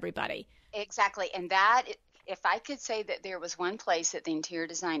from everybody. Exactly. And that, if I could say that there was one place that the interior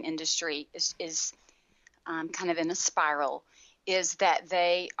design industry is kind of in a spiral, is that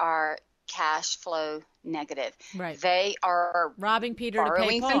they are cash flow negative. Right. They are robbing Peter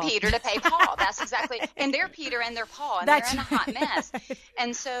borrowing to pay Paul. from Peter to pay Paul. That's exactly. And they're Peter and they're Paul, and they're in a hot mess.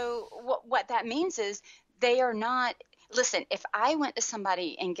 And so what that means is they are not. Listen, if I went to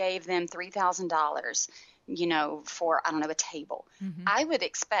somebody and gave them $3,000, for, I don't know, a table, mm-hmm. I would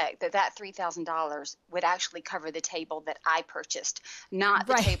expect that $3,000 would actually cover the table that I purchased, not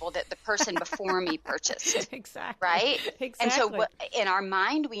the table that the person before me purchased. Exactly. Right? Exactly. And so in our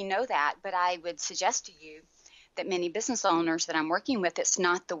mind, we know that, but I would suggest to you that many business owners that I'm working with, it's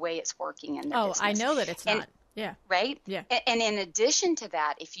not the way it's working in their business. I know that it's not. Yeah. Right? Yeah. And in addition to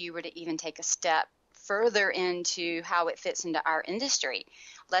that, if you were to even take a step further into how it fits into our industry,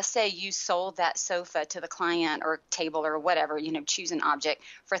 let's say you sold that sofa to the client or table or whatever, choose an object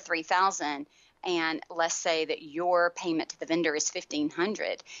for $3,000, and let's say that your payment to the vendor is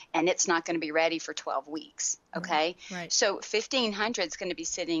 $1,500, and it's not going to be ready for 12 weeks. Okay. Right. So $1,500 is going to be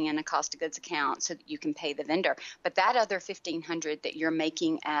sitting in a cost of goods account so that you can pay the vendor. But that other $1,500 that you're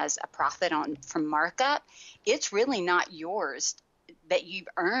making as a profit on from markup, it's really not yours that you've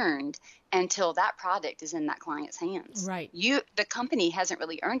earned until that product is in that client's hands. Right. The company hasn't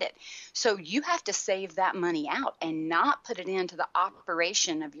really earned it. So you have to save that money out and not put it into the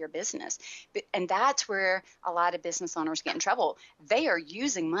operation of your business. And that's where a lot of business owners get in trouble. They are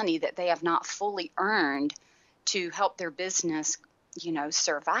using money that they have not fully earned to help their business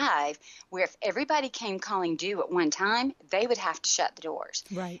survive, where if everybody came calling due at one time, they would have to shut the doors.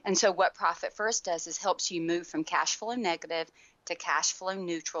 Right. And so what Profit First does is helps you move from cash flow negative to cash flow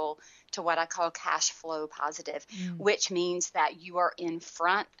neutral to what I call cash flow positive, which means that you are in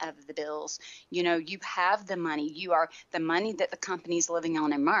front of the bills. You have the money. The money that the company's living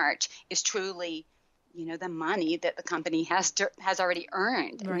on in March is truly, the money that the company has already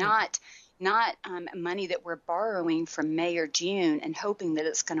earned, right. not money that we're borrowing from May or June and hoping that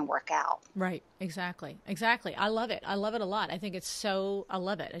it's going to work out. Right. Exactly. I love it. I love it a lot. I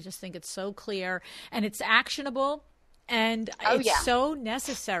love it. I just think it's so clear and it's actionable. And it's so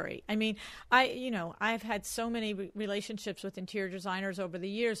necessary. I mean, I've had so many relationships with interior designers over the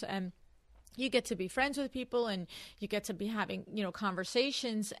years, and you get to be friends with people and you get to be having,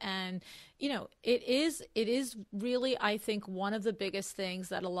 conversations. And, it is really, I think, one of the biggest things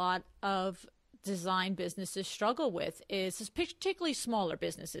that a lot of design businesses struggle with is particularly smaller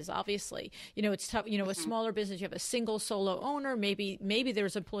businesses. Obviously, it's tough. A smaller business, you have a single solo owner, maybe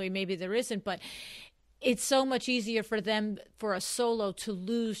there's an employee, maybe there isn't, but it's so much easier for a solo to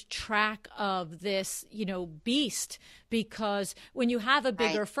lose track of this, beast, because when you have a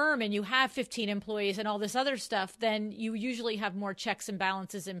bigger firm and you have 15 employees and all this other stuff, then you usually have more checks and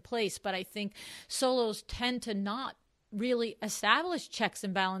balances in place. But I think solos tend to not really establish checks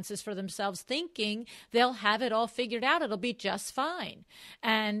and balances for themselves, thinking they'll have it all figured out. It'll be just fine.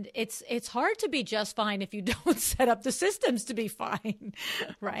 And it's hard to be just fine if you don't set up the systems to be fine.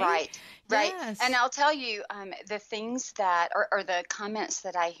 Right. Yes. And I'll tell you, the things that, or the comments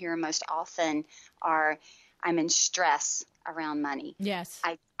that I hear most often are, I'm in stress around money. Yes.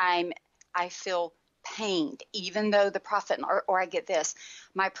 I feel pained, even though the profit, or I get this,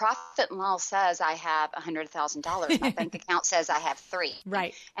 my profit and loss says I have $100,000. My bank account says I have $3.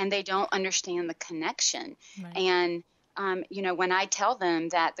 Right. And they don't understand the connection. Right. And when I tell them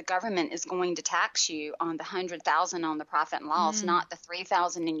that the government is going to tax you on the 100,000 on the profit and loss, not the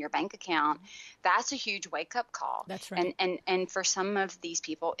 3,000 in your bank account, that's a huge wake up call. That's right. And for some of these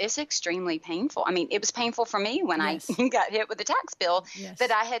people, it's extremely painful. I mean, it was painful for me when I got hit with a tax bill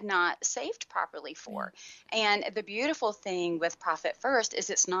that I had not saved properly for. And the beautiful thing with Profit First is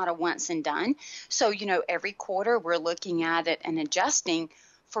it's not a once and done. So, every quarter we're looking at it and adjusting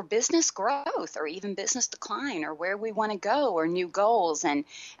for business growth or even business decline or where we want to go or new goals. And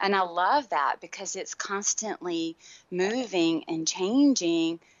I love that because it's constantly moving and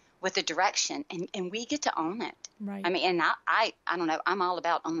changing with the direction, and we get to own it. Right. I mean, and I don't know, I'm all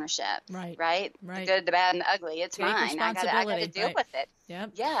about ownership. Right. The good, the bad, and the ugly. It's mine. I gotta deal with it.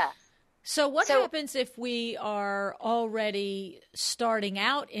 Yep. Yeah. So what happens if we are already starting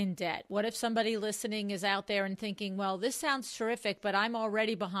out in debt? What if somebody listening is out there and thinking, well, this sounds terrific, but I'm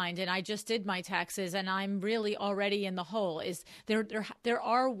already behind and I just did my taxes and I'm really already in the hole? Is there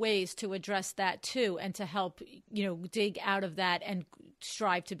are ways to address that too and to help, dig out of that and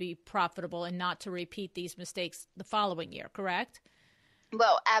strive to be profitable and not to repeat these mistakes the following year, correct?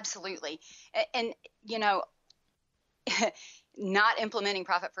 Well, absolutely. And not implementing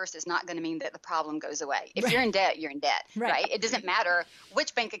Profit First is not going to mean that the problem goes away. If you're in debt, you're in debt, right? It doesn't matter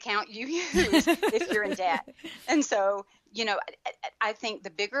which bank account you use if you're in debt. And so, I think the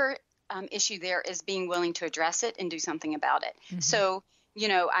bigger issue there is being willing to address it and do something about it. Mm-hmm. So,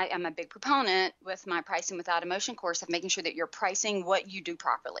 I am a big proponent with my Pricing Without Emotion course of making sure that you're pricing what you do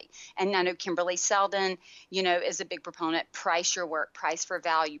properly. And I know Kimberly Selden, is a big proponent. Price your work, price for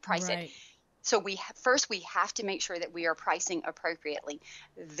value, price it. So we have to make sure that we are pricing appropriately.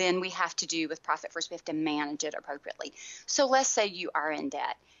 Then we have to do with Profit First, we have to manage it appropriately. So let's say you are in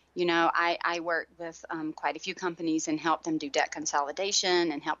debt. I work with quite a few companies and help them do debt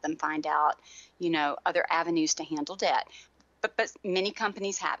consolidation and help them find out, other avenues to handle debt. But many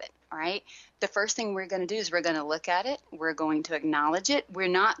companies have it, all right? The first thing we're going to do is we're going to look at it. We're going to acknowledge it. We're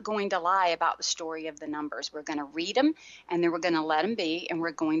not going to lie about the story of the numbers. We're going to read them, and then we're going to let them be, and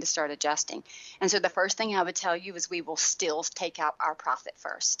we're going to start adjusting. And so the first thing I would tell you is we will still take out our profit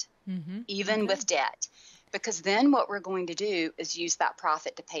first, even with debt. Because then what we're going to do is use that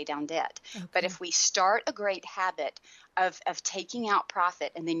profit to pay down debt. Okay. But if we start a great habit of taking out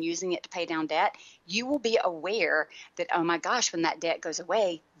profit and then using it to pay down debt, you will be aware that, oh my gosh, when that debt goes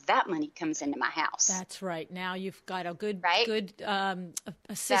away, that money comes into my house. That's right. Now you've got a good a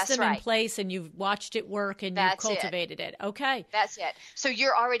system in place, and you've watched it work, and you've cultivated it. Okay. That's it. So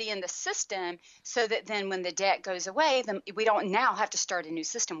you're already in the system, so that then when the debt goes away, then we don't now have to start a new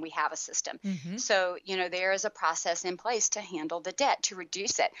system. We have a system. Mm-hmm. So, there is a process in place to handle the debt, to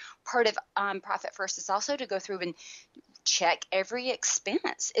reduce it. Part of Profit First is also to go through and check every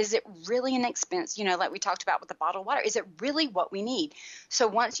expense. Is it really an expense? Like we talked about with the bottled water, is it really what we need? So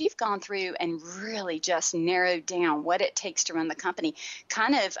once you've gone through and really just narrowed down what it takes to run the company,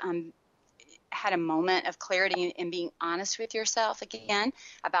 kind of had a moment of clarity and being honest with yourself again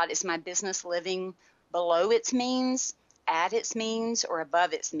about, is my business living below its means, at its means, or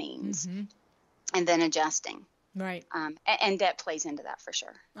above its means? Mm-hmm. And then adjusting. Right. And debt plays into that for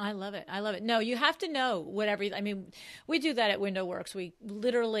sure. I love it. No, you have to know we do that at Window Works. We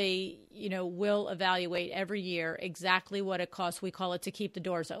literally, will evaluate every year exactly what it costs. We call it to keep the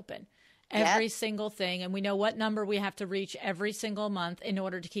doors open. Every single thing. And we know what number we have to reach every single month in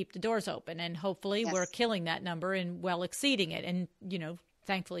order to keep the doors open. And hopefully we're killing that number and well exceeding it. And,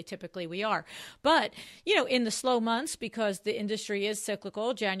 thankfully, typically we are. But, in the slow months, because the industry is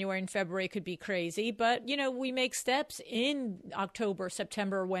cyclical, January and February could be crazy. But, we make steps in October,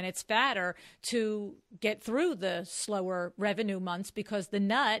 September, when it's fatter, to get through the slower revenue months, because the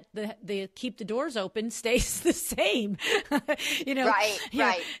nut, the keep the doors open, stays the same. Right.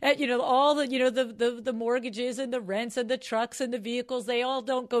 All the mortgages and the rents and the trucks and the vehicles, they all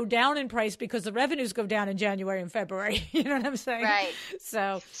don't go down in price because the revenues go down in January and February. You know what I'm saying? Right.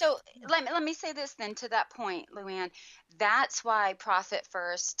 So let me say this then to that point, LuAnn. That's why Profit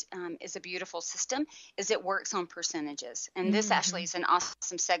First is a beautiful system, is it works on percentages. And this actually is an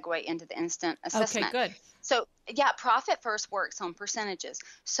awesome segue into the instant assessment. Okay, good. So, Profit First works on percentages.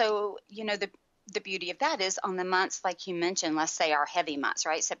 So, the beauty of that is on the months, like you mentioned, let's say our heavy months,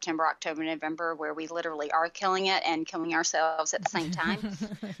 right? September, October, November, where we literally are killing it and killing ourselves at the same time.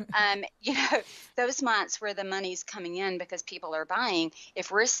 Those months where the money's coming in because people are buying,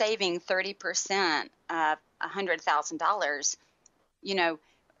 if we're saving 30% of $100,000,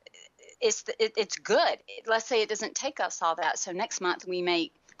 it's good. Let's say it doesn't take us all that. So next month we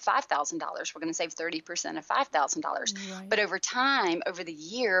make $5,000. We're going to save 30% of $5,000. Right. But over time, over the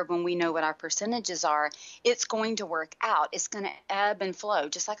year, when we know what our percentages are, it's going to work out. It's going to ebb and flow,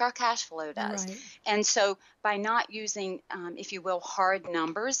 just like our cash flow does. Right. And so by not using, if you will, hard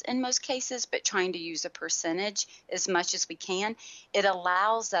numbers in most cases, but trying to use a percentage as much as we can, it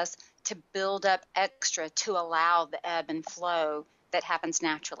allows us to build up extra to allow the ebb and flow that happens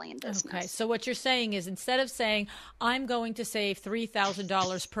naturally in business. Okay, so what you're saying is, instead of saying, I'm going to save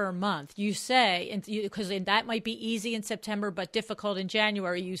 $3,000 per month, you say, because that might be easy in September but difficult in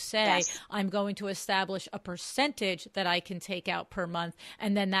January, you say, Yes. I'm going to establish a percentage that I can take out per month,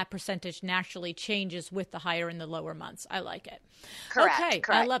 and then that percentage naturally changes with the higher and the lower months. I like it. Correct. Okay,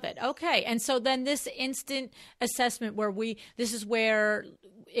 Correct. I love it. Okay, and so then this instant assessment this is where,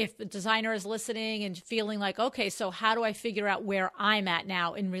 if the designer is listening and feeling like, okay, so how do I figure out where I'm at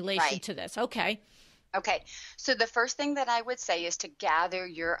now in relation to this? Okay. Okay. So the first thing that I would say is to gather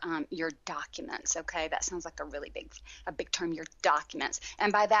your documents. Okay. That sounds like a big term, your documents.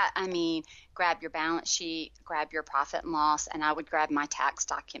 And by that, I mean, grab your balance sheet, grab your profit and loss, and I would grab my tax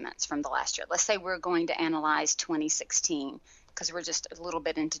documents from the last year. Let's say we're going to analyze 2016. Because we're just a little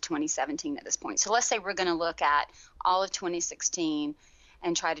bit into 2017 at this point. So let's say we're going to look at all of 2016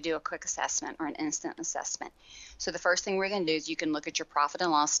 and try to do a quick assessment or an instant assessment. So the first thing we're going to do is you can look at your profit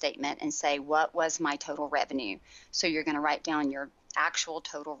and loss statement and say, what was my total revenue? So you're going to write down your actual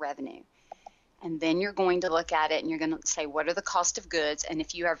total revenue. And then you're going to look at it and you're going to say, what are the cost of goods? And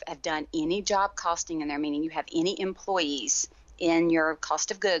if you have done any job costing in there, meaning you have any employees in your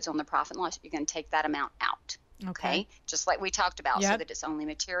cost of goods on the profit and loss, you're going to take that amount out. Okay. Just like we talked about, so that it's only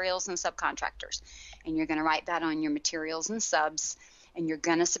materials and subcontractors. And you're going to write that on your materials and subs, and you're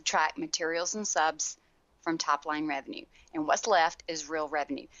going to subtract materials and subs from top line revenue. And what's left is real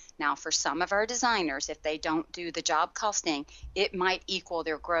revenue. Now, for some of our designers, if they don't do the job costing, it might equal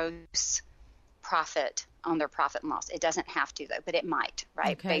their gross profit on their profit and loss. It doesn't have to, though, but it might,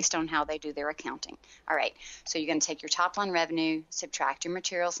 right? Okay. Based on how they do their accounting. All right. So you're going to take your top line revenue, subtract your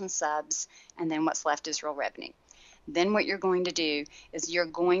materials and subs, and then what's left is real revenue. Then what you're going to do is you're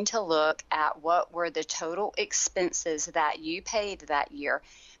going to look at what were the total expenses that you paid that year,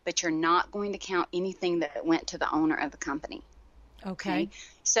 but you're not going to count anything that went to the owner of the company. Okay.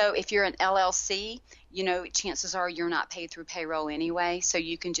 So if you're an LLC, chances are you're not paid through payroll anyway, so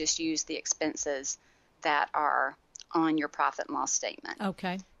you can just use the expenses that are on your profit and loss statement.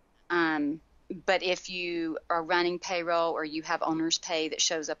 Okay. But if you are running payroll or you have owner's pay that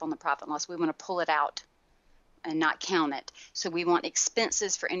shows up on the profit and loss, we want to pull it out and not count it. So we want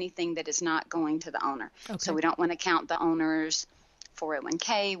expenses for anything that is not going to the owner. Okay. So we don't want to count the owner's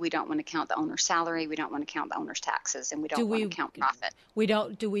 401k. We don't want to count the owner's salary. We don't want to count the owner's taxes, and we don't want to count profit.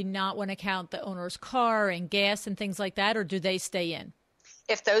 Do we not want to count the owner's car and gas and things like that, or do they stay in?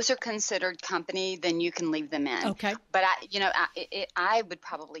 If those are considered company, then you can leave them in. Okay. But I would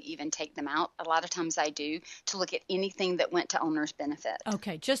probably even take them out. A lot of times I do, to look at anything that went to owner's benefit.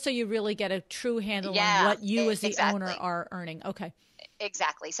 Okay. Just so you really get a true handle on what you as the owner are earning. Okay.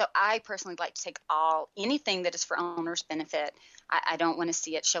 Exactly. So I personally like to take anything that is for owner's benefit. I don't want to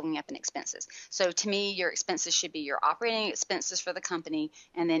see it showing up in expenses. So to me, your expenses should be your operating expenses for the company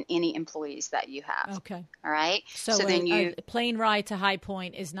and then any employees that you have. Okay. All right. So then a plane ride to High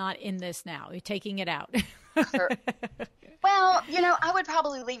Point is not in this now. You're taking it out. Well, I would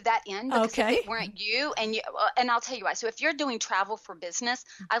probably leave that in because Okay. if it weren't you, and I'll tell you why. So if you're doing travel for business,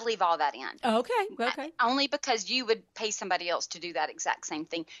 I'd leave all that in. Okay. Only because you would pay somebody else to do that exact same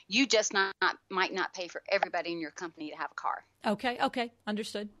thing. You just might not pay for everybody in your company to have a car. Okay.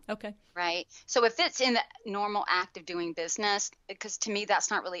 Understood. Okay. Right. So if it's in the normal act of doing business, because to me, that's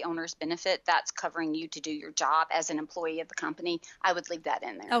not really owner's benefit. That's covering you to do your job as an employee of the company. I would leave that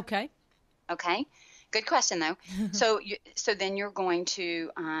in there. Okay. Good question, though. So then you're going to,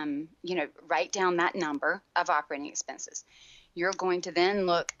 write down that number of operating expenses. You're going to then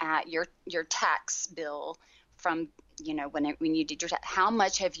look at your tax bill from, when you did your tax. How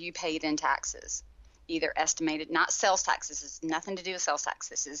much have you paid in taxes? Either estimated, not sales taxes. This has nothing to do with sales tax.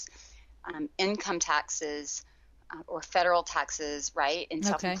 This is income taxes or federal taxes, right? And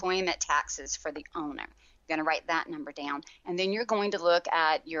self-employment taxes for the owner. You're going to write that number down. And then you're going to look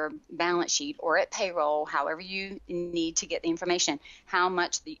at your balance sheet or at payroll, however you need to get the information, how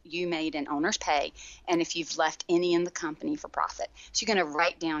much you made in owner's pay, and if you've left any in the company for profit. So you're going to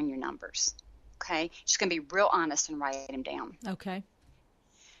write down your numbers, okay? Just going to be real honest and write them down. Okay.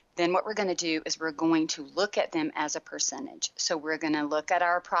 Then what we're going to do is we're going to look at them as a percentage. So we're going to look at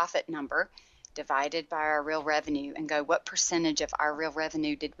our profit number divided by our real revenue and go, what percentage of our real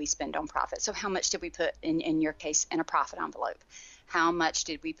revenue did we spend on profit? So how much did we put, in your case, in a profit envelope? how much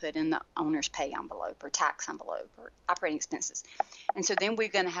did we put in the owner's pay envelope or tax envelope or operating expenses. And so then we're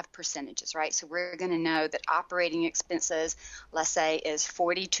going to have percentages, right? So we're going to know that operating expenses, let's say, is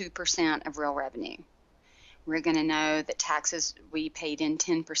 42% of real revenue. We're going to know that taxes, we paid in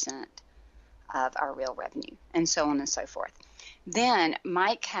 10% of our real revenue, and so on and so forth. Then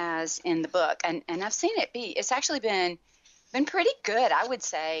Mike has in the book, and I've seen it it's actually been pretty good, I would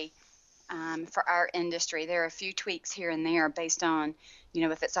say, for our industry. There are a few tweaks here and there based on,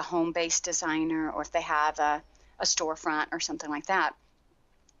 if it's a home-based designer or if they have a storefront or something like that.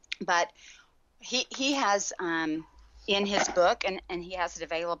 But he has in his book, and he has it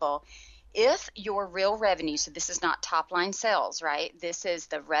available, if your real revenue, so this is not top-line sales, right? This is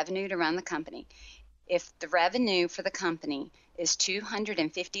the revenue to run the company. If the revenue for the company is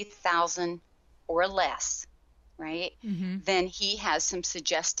 $250,000 or less, right, then he has some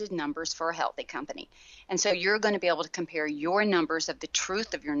suggested numbers for a healthy company. And so you're going to be able to compare your numbers of the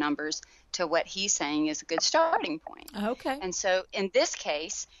truth of your numbers to what he's saying is a good starting point. Okay. And so in this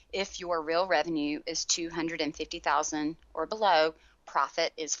case, if your real revenue is $250,000 or below,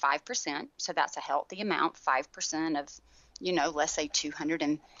 profit is 5%. So that's a healthy amount, 5% of, let's say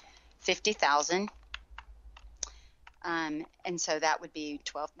 $250,000. And so that would be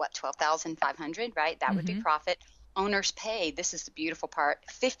 12,500, right? That would be profit. Owner's pay, this is the beautiful part,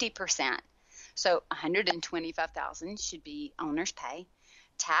 50%. So 125,000 should be owner's pay.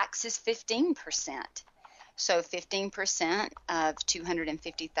 Tax is 15%. So 15% of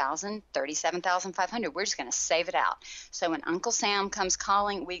 250,000, 37,500. We're just going to save it out. So when Uncle Sam comes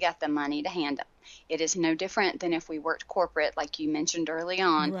calling, we got the money to hand him. It is no different than if we worked corporate, like you mentioned early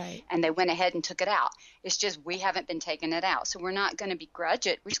on, right, and they went ahead and took it out. It's just we haven't been taking it out. So we're not going to begrudge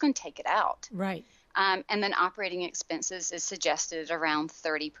it. We're just going to take it out. Right. And then operating expenses is suggested around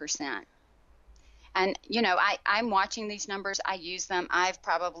 30%. And, I'm watching these numbers. I use them. I've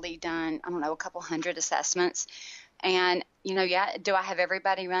probably done, a couple hundred assessments. And, do I have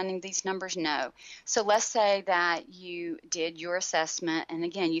everybody running these numbers? No. So let's say that you did your assessment. And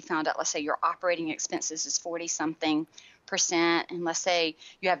again, you found out, let's say your operating expenses is 40-something%. And let's say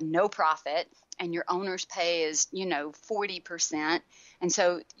you have no profit and your owner's pay is, 40%. And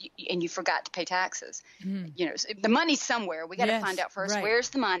so, and you forgot to pay taxes. So the money's somewhere. We got to find out first, where's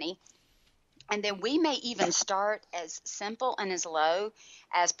the money? And then we may even start as simple and as low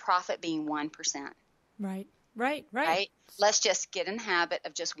as profit being 1%. Right. Let's just get in the habit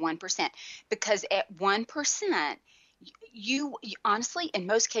of just 1%. Because at 1%, you honestly, in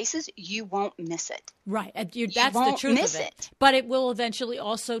most cases, you won't miss it. Right. That's the truth of it. But it will eventually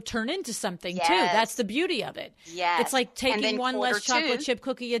also turn into something, too. That's the beauty of it. Yes. It's like taking one less chocolate chip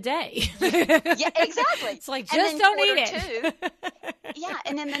cookie a day. Yeah, exactly. It's like, just don't eat it. Yeah,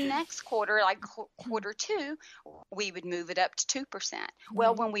 and then the next quarter, like quarter two, we would move it up to 2%.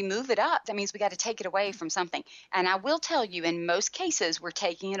 Well, when we move it up, that means we got to take it away from something. And I will tell you, in most cases, we're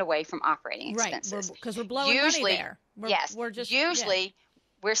taking it away from operating expenses. Right, because we're blowing money there.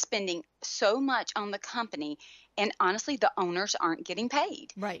 We're spending so much on the company, and honestly, the owners aren't getting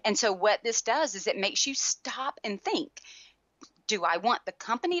paid. Right. And so what this does is it makes you stop and think, do I want the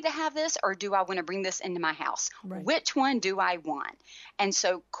company to have this, or do I want to bring this into my house? Right. Which one do I want? And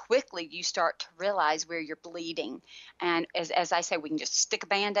so quickly you start to realize where you're bleeding. And as I say, we can just stick a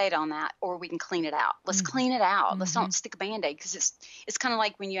Band-Aid on that, or we can clean it out. Let's clean it out. Let's don't stick a Band-Aid, because it's kind of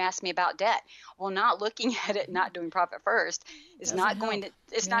like when you asked me about debt. Well, not looking at it, not doing profit first is not going to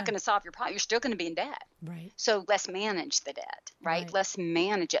solve your problem. You're still going to be in debt. Right. So let's manage the debt, right? Let's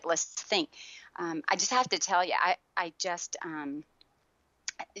manage it. Let's think. I just have to tell you, I just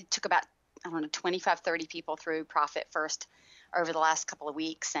it took about 25, 30 people through Profit First over the last couple of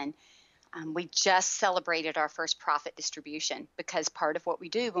weeks, and we just celebrated our first profit distribution, because part of what we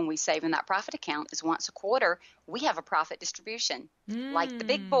do when we save in that profit account is once a quarter we have a profit distribution, like the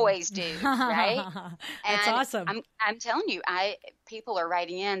big boys do, right? That's awesome. I'm telling you, people are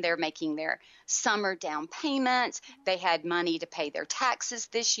writing in. They're making their summer down payments. They had money to pay their taxes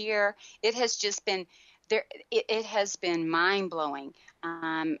this year. It has just been there. It has been mind blowing.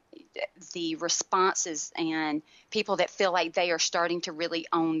 The responses and people that feel like they are starting to really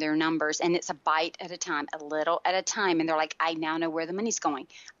own their numbers, and it's a bite at a time, a little at a time, and they're like, I now know where the money's going.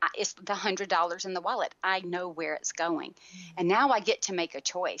 It's the $100 in the wallet. I know where it's going, and now I get to make a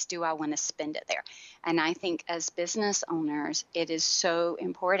choice. Do I want to spend it there? And I think as business owners, it is so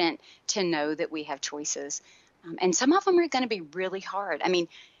important to know that we have choices, and some of them are going to be really hard. I mean,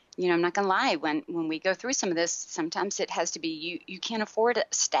 I'm not going to lie, when we go through some of this, sometimes it has to be you can't afford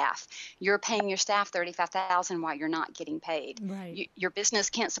staff. You're paying your staff $35,000 while you're not getting paid. Right. Your business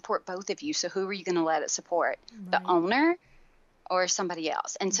can't support both of you, so who are you going to let it support? Right. The owner or somebody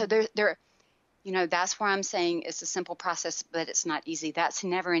else. And so they're, that's where I'm saying it's a simple process, but it's not easy. That's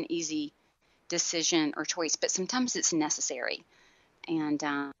never an easy decision or choice, but sometimes it's necessary. And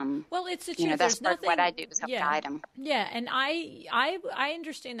well, it's the truth. That's what I do is help guide them. Yeah, and I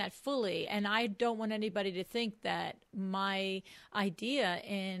understand that fully, and I don't want anybody to think that my idea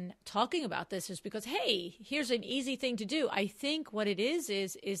in talking about this is because, hey, here's an easy thing to do. I think what it is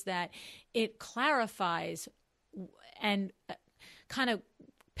that it clarifies and kind of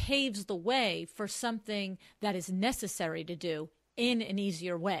paves the way for something that is necessary to do in an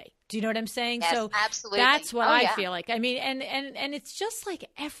easier way. Do you know what I'm saying? Yes, so absolutely. That's what I feel like. I mean, and it's just like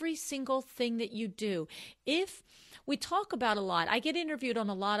every single thing that you do. If we talk about a lot, I get interviewed on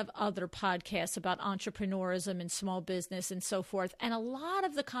a lot of other podcasts about entrepreneurism and small business and so forth. And a lot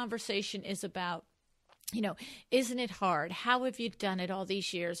of the conversation is about, isn't it hard? How have you done it all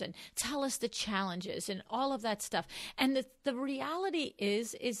these years? And tell us the challenges and all of that stuff. And the reality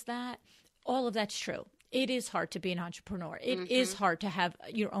is that all of that's true. It is hard to be an entrepreneur. It is hard to have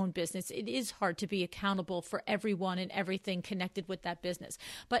your own business. It is hard to be accountable for everyone and everything connected with that business.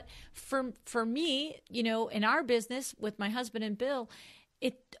 But for me, in our business with my husband and Bill,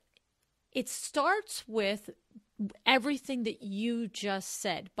 it starts with everything that you just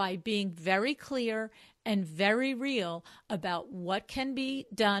said, by being very clear and very real about what can be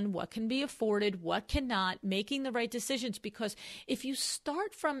done, what can be afforded, what cannot, making the right decisions. Because if you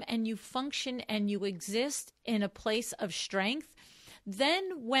start from and you function and you exist in a place of strength,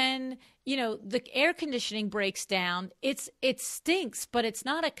 then when, the air conditioning breaks down, it stinks, but it's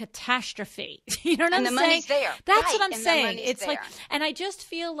not a catastrophe. You know what I'm saying? And the money's there. That's right. what I'm and saying. It's there. like, and I just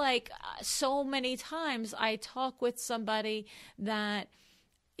feel like so many times I talk with somebody that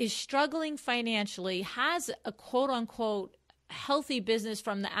is struggling financially, has a quote unquote healthy business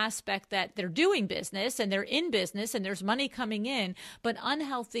from the aspect that they're doing business and they're in business and there's money coming in, but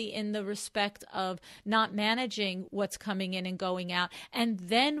unhealthy in the respect of not managing what's coming in and going out. And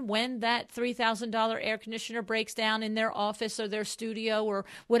then when that $3,000 air conditioner breaks down in their office or their studio or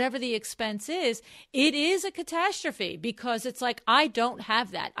whatever the expense is, it is a catastrophe, because it's like, I don't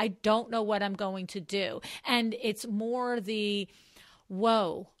have that. I don't know what I'm going to do. And it's more the,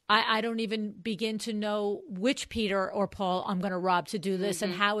 whoa, I don't even begin to know which Peter or Paul I'm going to rob to do this,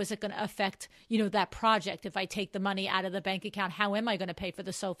 and how is it going to affect, that project. If I take the money out of the bank account, how am I going to pay for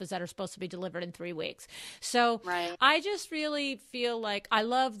the sofas that are supposed to be delivered in 3 weeks? So I just really feel like I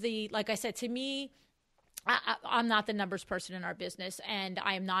love like I said, to me, I'm not the numbers person in our business, and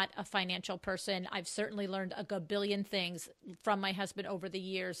I am not a financial person. I've certainly learned a billion things from my husband over the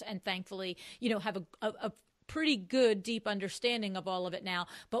years, and thankfully, have a pretty good, deep understanding of all of it now.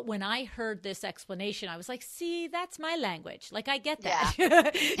 But when I heard this explanation, I was like, see, that's my language. Like, I get that. Yeah.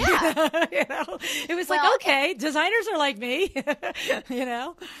 It was like, okay, designers are like me,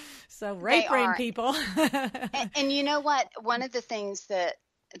 so right brain people. and you know what? One of the things that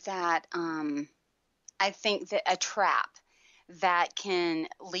I think that a trap that can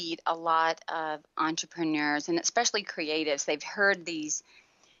lead a lot of entrepreneurs, and especially creatives, they've heard these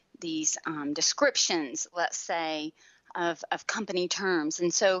descriptions, let's say, of company terms.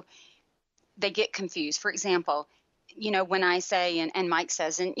 And so they get confused. For example, when I say, and Mike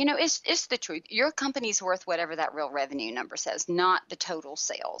says, and, it's the truth. Your company's worth whatever that real revenue number says, not the total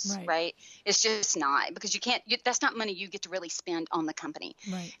sales, right? It's just not, because that's not money you get to really spend on the company.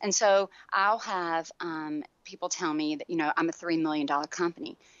 Right. And so I'll have people tell me that, I'm a $3 million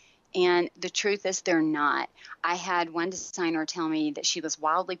company. And the truth is they're not. I had one designer tell me that she was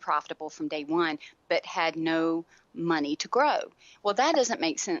wildly profitable from day one, but had no money to grow. Well, that doesn't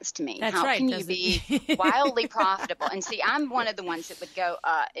make sense to me. That's How right, can you be wildly profitable? And see, I'm one of the ones that would go,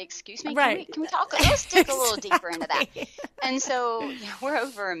 excuse me, can we talk? Let's dig a little deeper into that. And so we're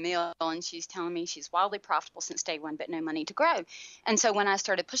over $1 million, and she's telling me she's wildly profitable since day one, but no money to grow. And so when I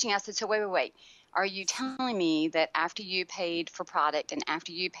started pushing, I said, so wait. Are you telling me that after you paid for product, and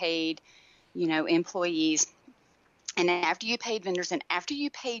after you paid, employees, and after you paid vendors, and after you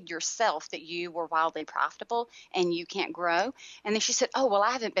paid yourself, that you were wildly profitable and you can't grow? And then she said, oh, well,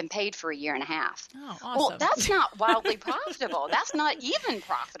 I haven't been paid for 1.5 years. Oh, awesome. Well, that's not wildly profitable. That's not even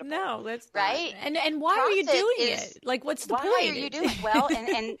profitable. No, that's right. And why are you doing it? Like, what's the point? Why are you doing it? Well,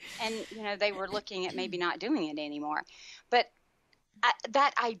 and they were looking at maybe not doing it anymore. But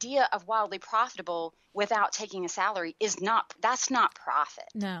that idea of wildly profitable without taking a salary that's not profit.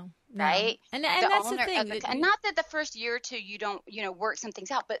 No. Right. And that's the thing. And not that the first year or two you don't, work some things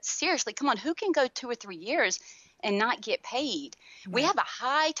out, but seriously, come on, who can go 2 or 3 years and not get paid. Right. We have a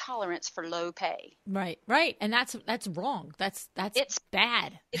high tolerance for low pay. Right. And that's wrong. It's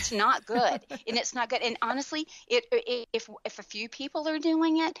bad. It's not good. And it's not good. And honestly, if a few people are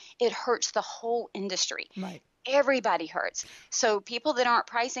doing it, it hurts the whole industry. Right. Everybody hurts. So people that aren't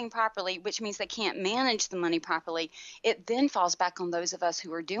pricing properly, which means they can't manage the money properly, it then falls back on those of us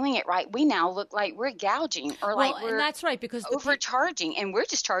who are doing it right. We now look like we're gouging or like we're and that's right, because overcharging, and we're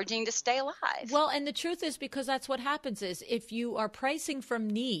just charging to stay alive. Well, and the truth is, because that's what happens is if you are pricing from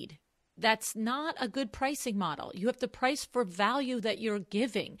need, that's not a good pricing model. You have to price for value that you're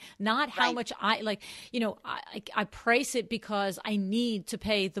giving, not how much I price it because I need to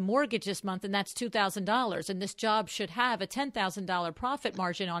pay the mortgage this month, and that's $2,000, and this job should have a $10,000 profit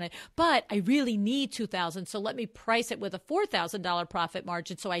margin on it, but I really need $2,000, so let me price it with a $4,000 profit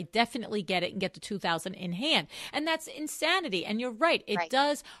margin so I definitely get it and get the $2,000 in hand. And that's insanity. And you're right. It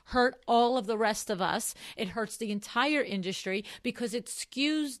does hurt all of the rest of us. It hurts the entire industry because it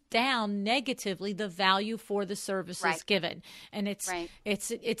skews down negatively the value for the services given, and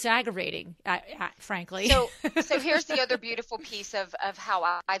it's aggravating, frankly. So here's the other beautiful piece of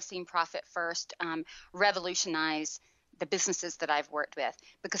how I've seen Profit First revolutionize the businesses that I've worked with,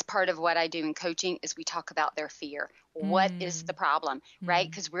 because part of what I do in coaching is we talk about their fear. What is the problem, right?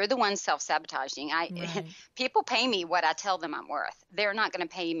 Because we're the ones self-sabotaging. People pay me what I tell them I'm worth. They're not going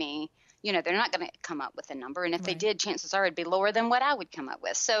to pay me. They're not going to come up with a number. And if they did, chances are it'd be lower than what I would come up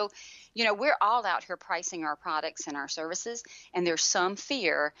with. So, we're all out here pricing our products and our services, and there's some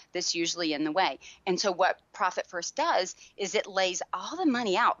fear that's usually in the way. And so what Profit First does is it lays all the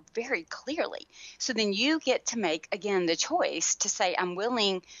money out very clearly. So then you get to make, again, the choice to say, I'm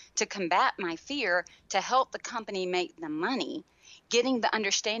willing to combat my fear to help the company make the money, getting the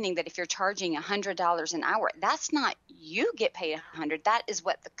understanding that if you're charging $100 an hour, that's not you get paid $100. That is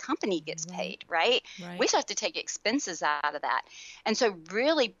what the company gets paid, right? We just have to take expenses out of that. And so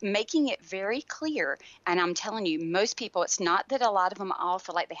really making it very clear, and I'm telling you, most people, it's not that a lot of them all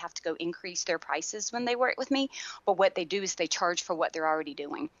feel like they have to go increase their prices when they work with me, but what they do is they charge for what they're already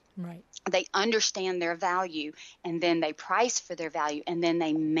doing. Right. They understand their value, and then they price for their value, and then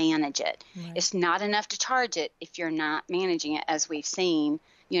they manage it. Right. It's not enough to charge it if you're not managing it, as we've seen.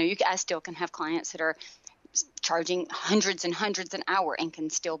 I still can have clients that are charging hundreds and hundreds an hour and can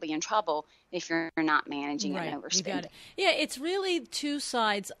still be in trouble if you're not managing it and overspending. You got it. Yeah, it's really two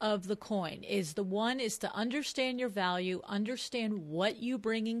sides of the coin. The one is to understand your value, understand what you're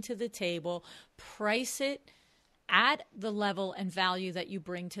bringing to the table, price it at the level and value that you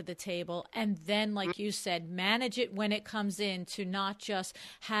bring to the table, and then, like you said, manage it when it comes in, to not just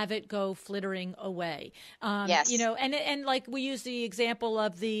have it go flittering away. Yes. And like we use the example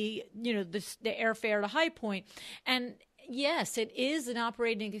of the airfare to High Point, and yes, it is an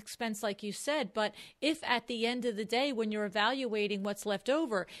operating expense, like you said, but if at the end of the day, when you're evaluating what's left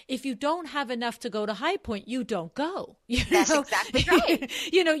over, if you don't have enough to go to High Point, you don't go. That's exactly right.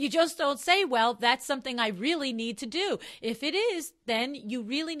 You just don't say, well, that's something I really need to do. If it is, then you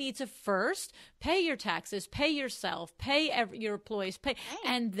really need to first pay your taxes, pay yourself, pay your employees,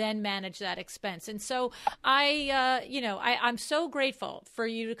 and then manage that expense. And so I'm so grateful for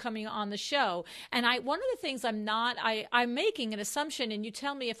you coming on the show. And one of the things I'm making an assumption, and you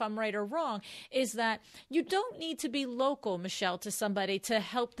tell me if I'm right or wrong, is that you don't need to be local, Michelle, to somebody to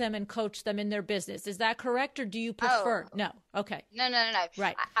help them and coach them in their business. Is that correct, or do you prefer? No. Okay. No.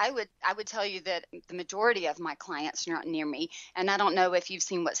 Right. I would tell you that the majority of my clients are not near me, and I don't know if you've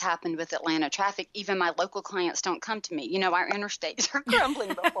seen what's happened with Atlanta traffic. Even my local clients don't come to me. Our interstates are crumbling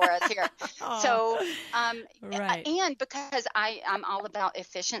before us here. So, and because I'm all about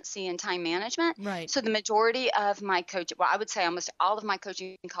efficiency and time management. Right. So the majority of my coaching, I would say almost all of my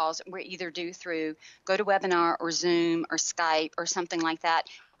coaching calls were either due through GoToWebinar or Zoom or Skype or something like that.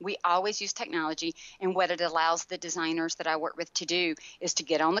 We always use technology, and what it allows the designers that I work with to do is to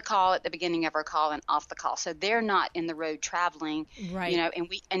get on the call at the beginning of our call and off the call. So they're not in the road traveling, right.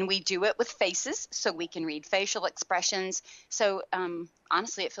 And we do it with faces, so we can read facial expressions. So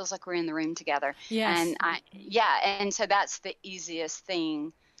honestly, it feels like we're in the room together. Yes. And so that's the easiest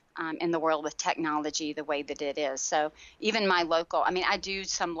thing in the world with technology, the way that it is. So even my local, I do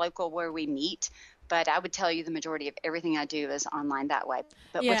some local where we meet, but I would tell you the majority of everything I do is online that way.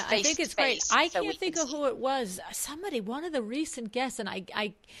 But with face I think it's great. I can't think of who it was. One of the recent guests, and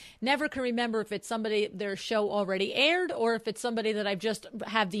I never can remember if it's somebody their show already aired or if it's somebody that I've just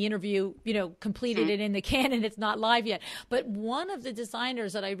have the interview, completed it in the can and it's not live yet. But one of the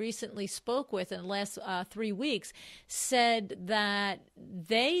designers that I recently spoke with in the last 3 weeks said that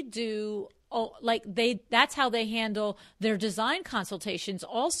they do that's how they handle their design consultations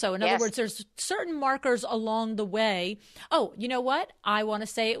also. In other words, there's certain markers along the way. Oh, you know what? I want to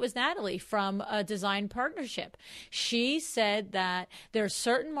say it was Natalie from a design partnership. She said that there are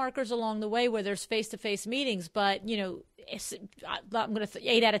certain markers along the way where there's face-to-face meetings, but, I'm going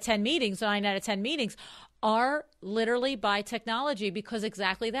to 8 out of 10 meetings, 9 out of 10 meetings are literally by technology, because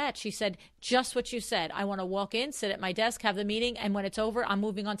exactly that. She said just what you said. I want to walk in, sit at my desk, have the meeting, and when it's over, I'm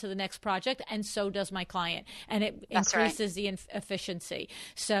moving on to the next project, and so does my client. And it increases the efficiency.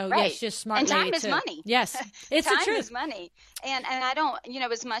 So, yes, just smart. And time is money. Yes, it's the truth. Time is money. And I don't,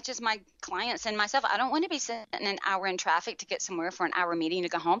 as much as my clients and myself, I don't want to be sitting an hour in traffic to get somewhere for an hour meeting to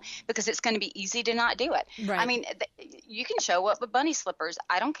go home, because it's going to be easy to not do it. Right. I mean, you can show up with bunny slippers.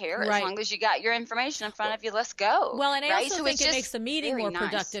 I don't care. As long as you got your information in front of you, let's go. Well, and I also think it makes the meeting more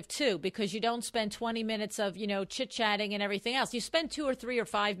productive too, because you don't spend 20 minutes of, chit-chatting and everything else. You spend 2 or 3 or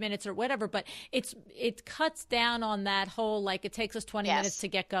 5 minutes or whatever, but it cuts down on that whole, it takes us 20 minutes to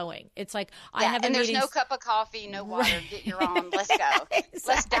get going. It's like, I have a meeting. And there's no cup of coffee, no water, get your own, let's go. Exactly.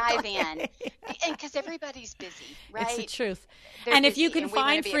 Let's dive in. And because everybody's busy, right? It's the truth. They're and if busy, you can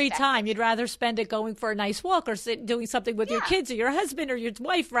find free time, you'd rather spend it going for a nice walk or doing something with your kids or your husband or your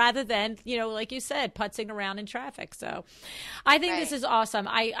wife, rather than, like you said, putzing around in traffic. So I think this is awesome.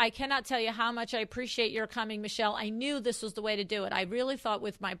 I cannot tell you how much I appreciate your coming, Michelle. I knew this was the way to do it. I really thought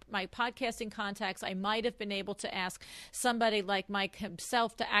with my podcasting contacts, I might have been able to ask somebody like Mike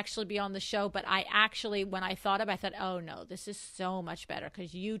himself to actually be on the show. But I actually, when I thought about it, I thought, oh no, this is so much better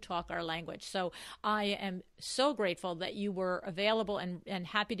because you talk our language. So I am so grateful that you were available and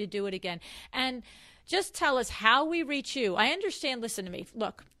happy to do it again. And just tell us how we reach you. I understand. Listen to me.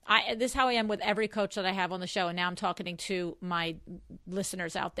 Look, this is how I am with every coach that I have on the show. And now I'm talking to my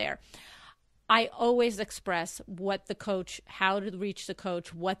listeners out there. I always express what the coach, how to reach the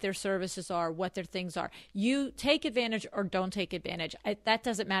coach, what their services are, what their things are. You take advantage or don't take advantage. That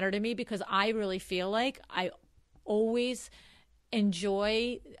doesn't matter to me, because I really feel like I always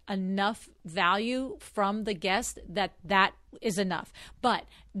enjoy enough value from the guest that is enough. But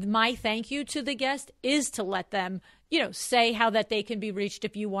my thank you to the guest is to let them, say how that they can be reached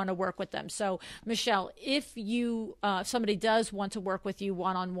if you want to work with them. So, Michelle, if you somebody does want to work with you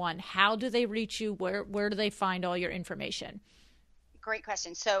one-on-one, how do they reach you? Where do they find all your information? Great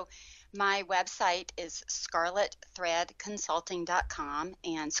question. So my website is scarletthreadconsulting.com,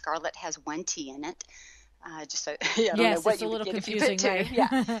 and Scarlet has 1 T in it. Just so I don't know what it's a little confusing, right?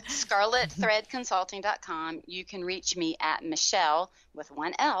 scarletthreadconsulting.com. You can reach me at Michelle with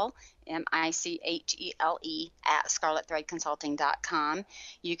 1 L, MICHELE at scarletthreadconsulting.com.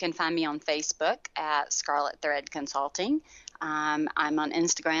 You can find me on Facebook at Scarlet Thread Consulting. I'm on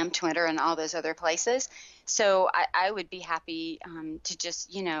Instagram, Twitter, and all those other places. So I would be happy to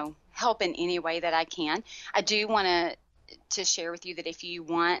just help in any way that I can. I do want to share with you that if you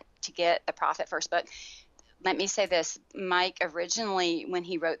want to get the Profit First book, let me say this. Mike, originally, when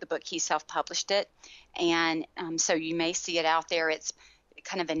he wrote the book, he self-published it. And so you may see it out there. It's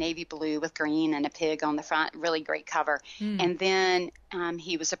kind of a navy blue with green and a pig on the front. Really great cover. And then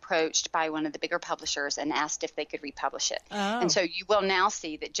he was approached by one of the bigger publishers and asked if they could republish it. And so you will now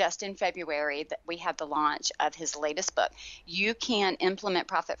see that just in February that we have the launch of his latest book. You can implement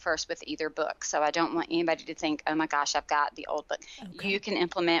Profit First with either book. So I don't want anybody to think, oh my gosh, I've got the old book. Okay. You can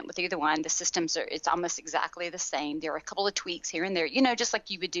implement with either one. The systems it's almost exactly the same. There are a couple of tweaks here and there, just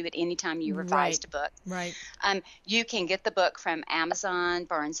like you would do it anytime you revised a book. Right. You can get the book from Amazon,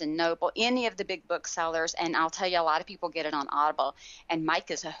 Barnes & Noble, any of the big booksellers. And I'll tell you, a lot of people get it on Audible. And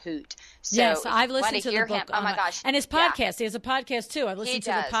Mike is a hoot. So yes, I've listened to the book. Oh my gosh! And his podcast. Yeah. He has a podcast too. I've listened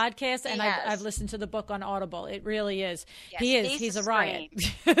to the podcast, and I've listened to the book on Audible. It really is. Yes, He's a riot.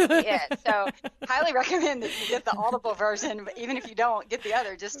 Yeah. So highly recommend that you get the Audible version, but even if you don't, get the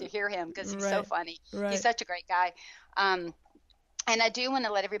other just to hear him, because he's so funny. Right. He's such a great guy. And I do want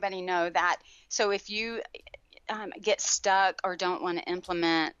to let everybody know that. So if you get stuck or don't want to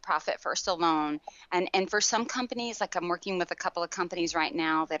implement Profit First alone. And for some companies, like I'm working with a couple of companies right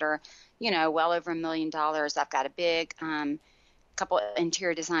now that are, well over $1 million. I've got a big couple of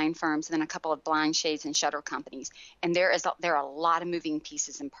interior design firms and then a couple of blind shades and shutter companies. And there are a lot of moving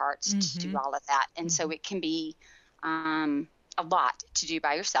pieces and parts to do all of that. And so it can be a lot to do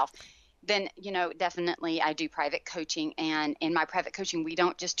by yourself. Then, definitely I do private coaching. And in my private coaching, we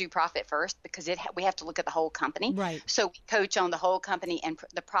don't just do Profit First, because we have to look at the whole company. Right. So we coach on the whole company, and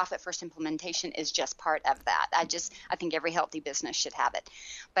the Profit First implementation is just part of that. I think every healthy business should have it.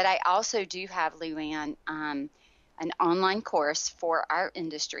 But I also do have, LuAnn, an online course for our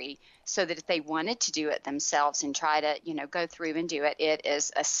industry, so that if they wanted to do it themselves and try to, go through and do it, it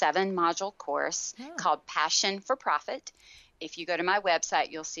is a 7-module course called Passion for Profit. If you go to my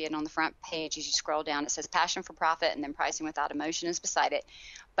website, you'll see it on the front page. As you scroll down, it says Passion for Profit, and then Pricing Without Emotion is beside it.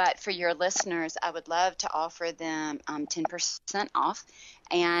 But for your listeners, I would love to offer them 10% off.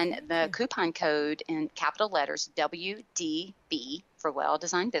 And the coupon code in capital letters, WDB for Well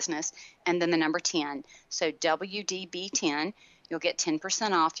Designed Business, and then the number 10. So WDB10, you'll get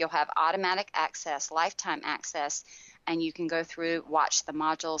 10% off. You'll have automatic access, lifetime access, and you can go through, watch the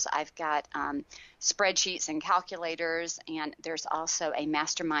modules. I've got spreadsheets and calculators, and there's also a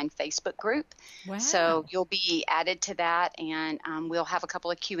mastermind Facebook group. Wow. So you'll be added to that, and we'll have a couple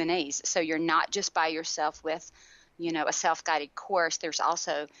of Q&As. So you're not just by yourself with, a self-guided course. There's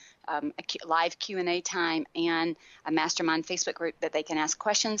also a live Q&A time and a mastermind Facebook group that they can ask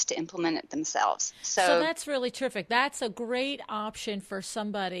questions to implement it themselves. So that's really terrific. That's a great option for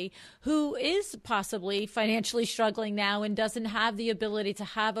somebody who is possibly financially struggling now and doesn't have the ability to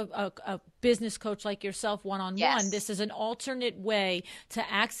have a business coach like yourself one-on-one. Yes. This is an alternate way to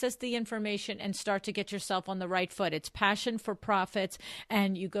access the information and start to get yourself on the right foot. It's Passion for Profits,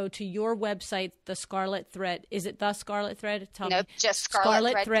 and you go to your website, The Scarlet Thread. Is it The Scarlet Thread? Nope, just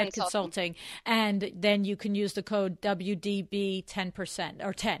Scarlet Thread Consulting. And then you can use the code WDB 10%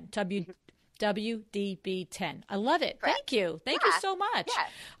 or 10. WDB10. I love it. Correct. Thank you. Thank you so much.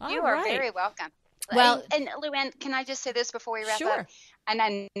 Yeah. You are very welcome. Well, and LuAnn, can I just say this before we wrap up? And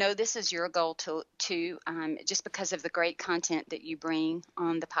I know this is your goal too, just because of the great content that you bring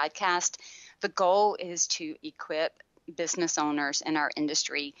on the podcast. The goal is to equip business owners in our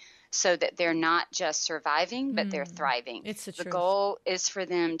industry so that they're not just surviving, but they're thriving. It's the truth. truth. The goal is for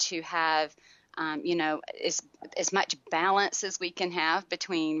them to have, as much balance as we can have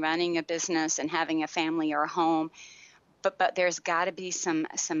between running a business and having a family or a home. But there's got to be some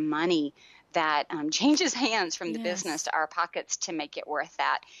money that changes hands from the business to our pockets to make it worth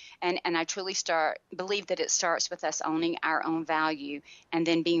that. And I truly believe that it starts with us owning our own value and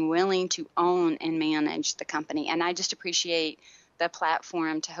then being willing to own and manage the company. And I just appreciate the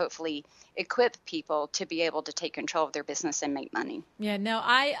platform to hopefully equip people to be able to take control of their business and make money. Yeah, no,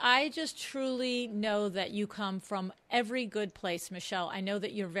 I just truly know that you come from every good place, Michelle. I know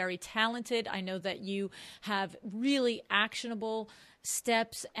that you're very talented. I know that you have really actionable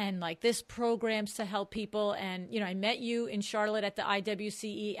steps and like this programs to help people. And, I met you in Charlotte at the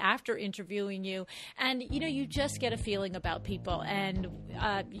IWCE after interviewing you, and, you just get a feeling about people, and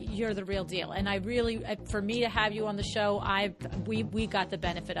you're the real deal. And I really, for me to have you on the show, we got the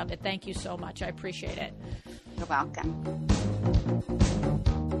benefit of it. Thank you so much. I appreciate it. You're welcome.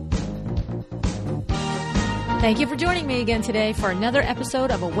 Thank you for joining me again today for another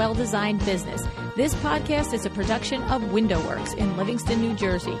episode of A Well-Designed Business. This podcast is a production of WindowWorks in Livingston, New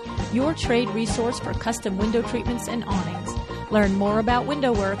Jersey, your trade resource for custom window treatments and awnings. Learn more about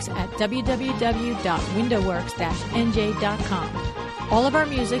WindowWorks at www.windowworks-nj.com. All of our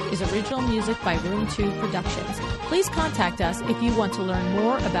music is original music by Room 2 Productions. Please contact us if you want to learn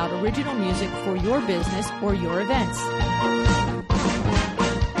more about original music for your business or your events.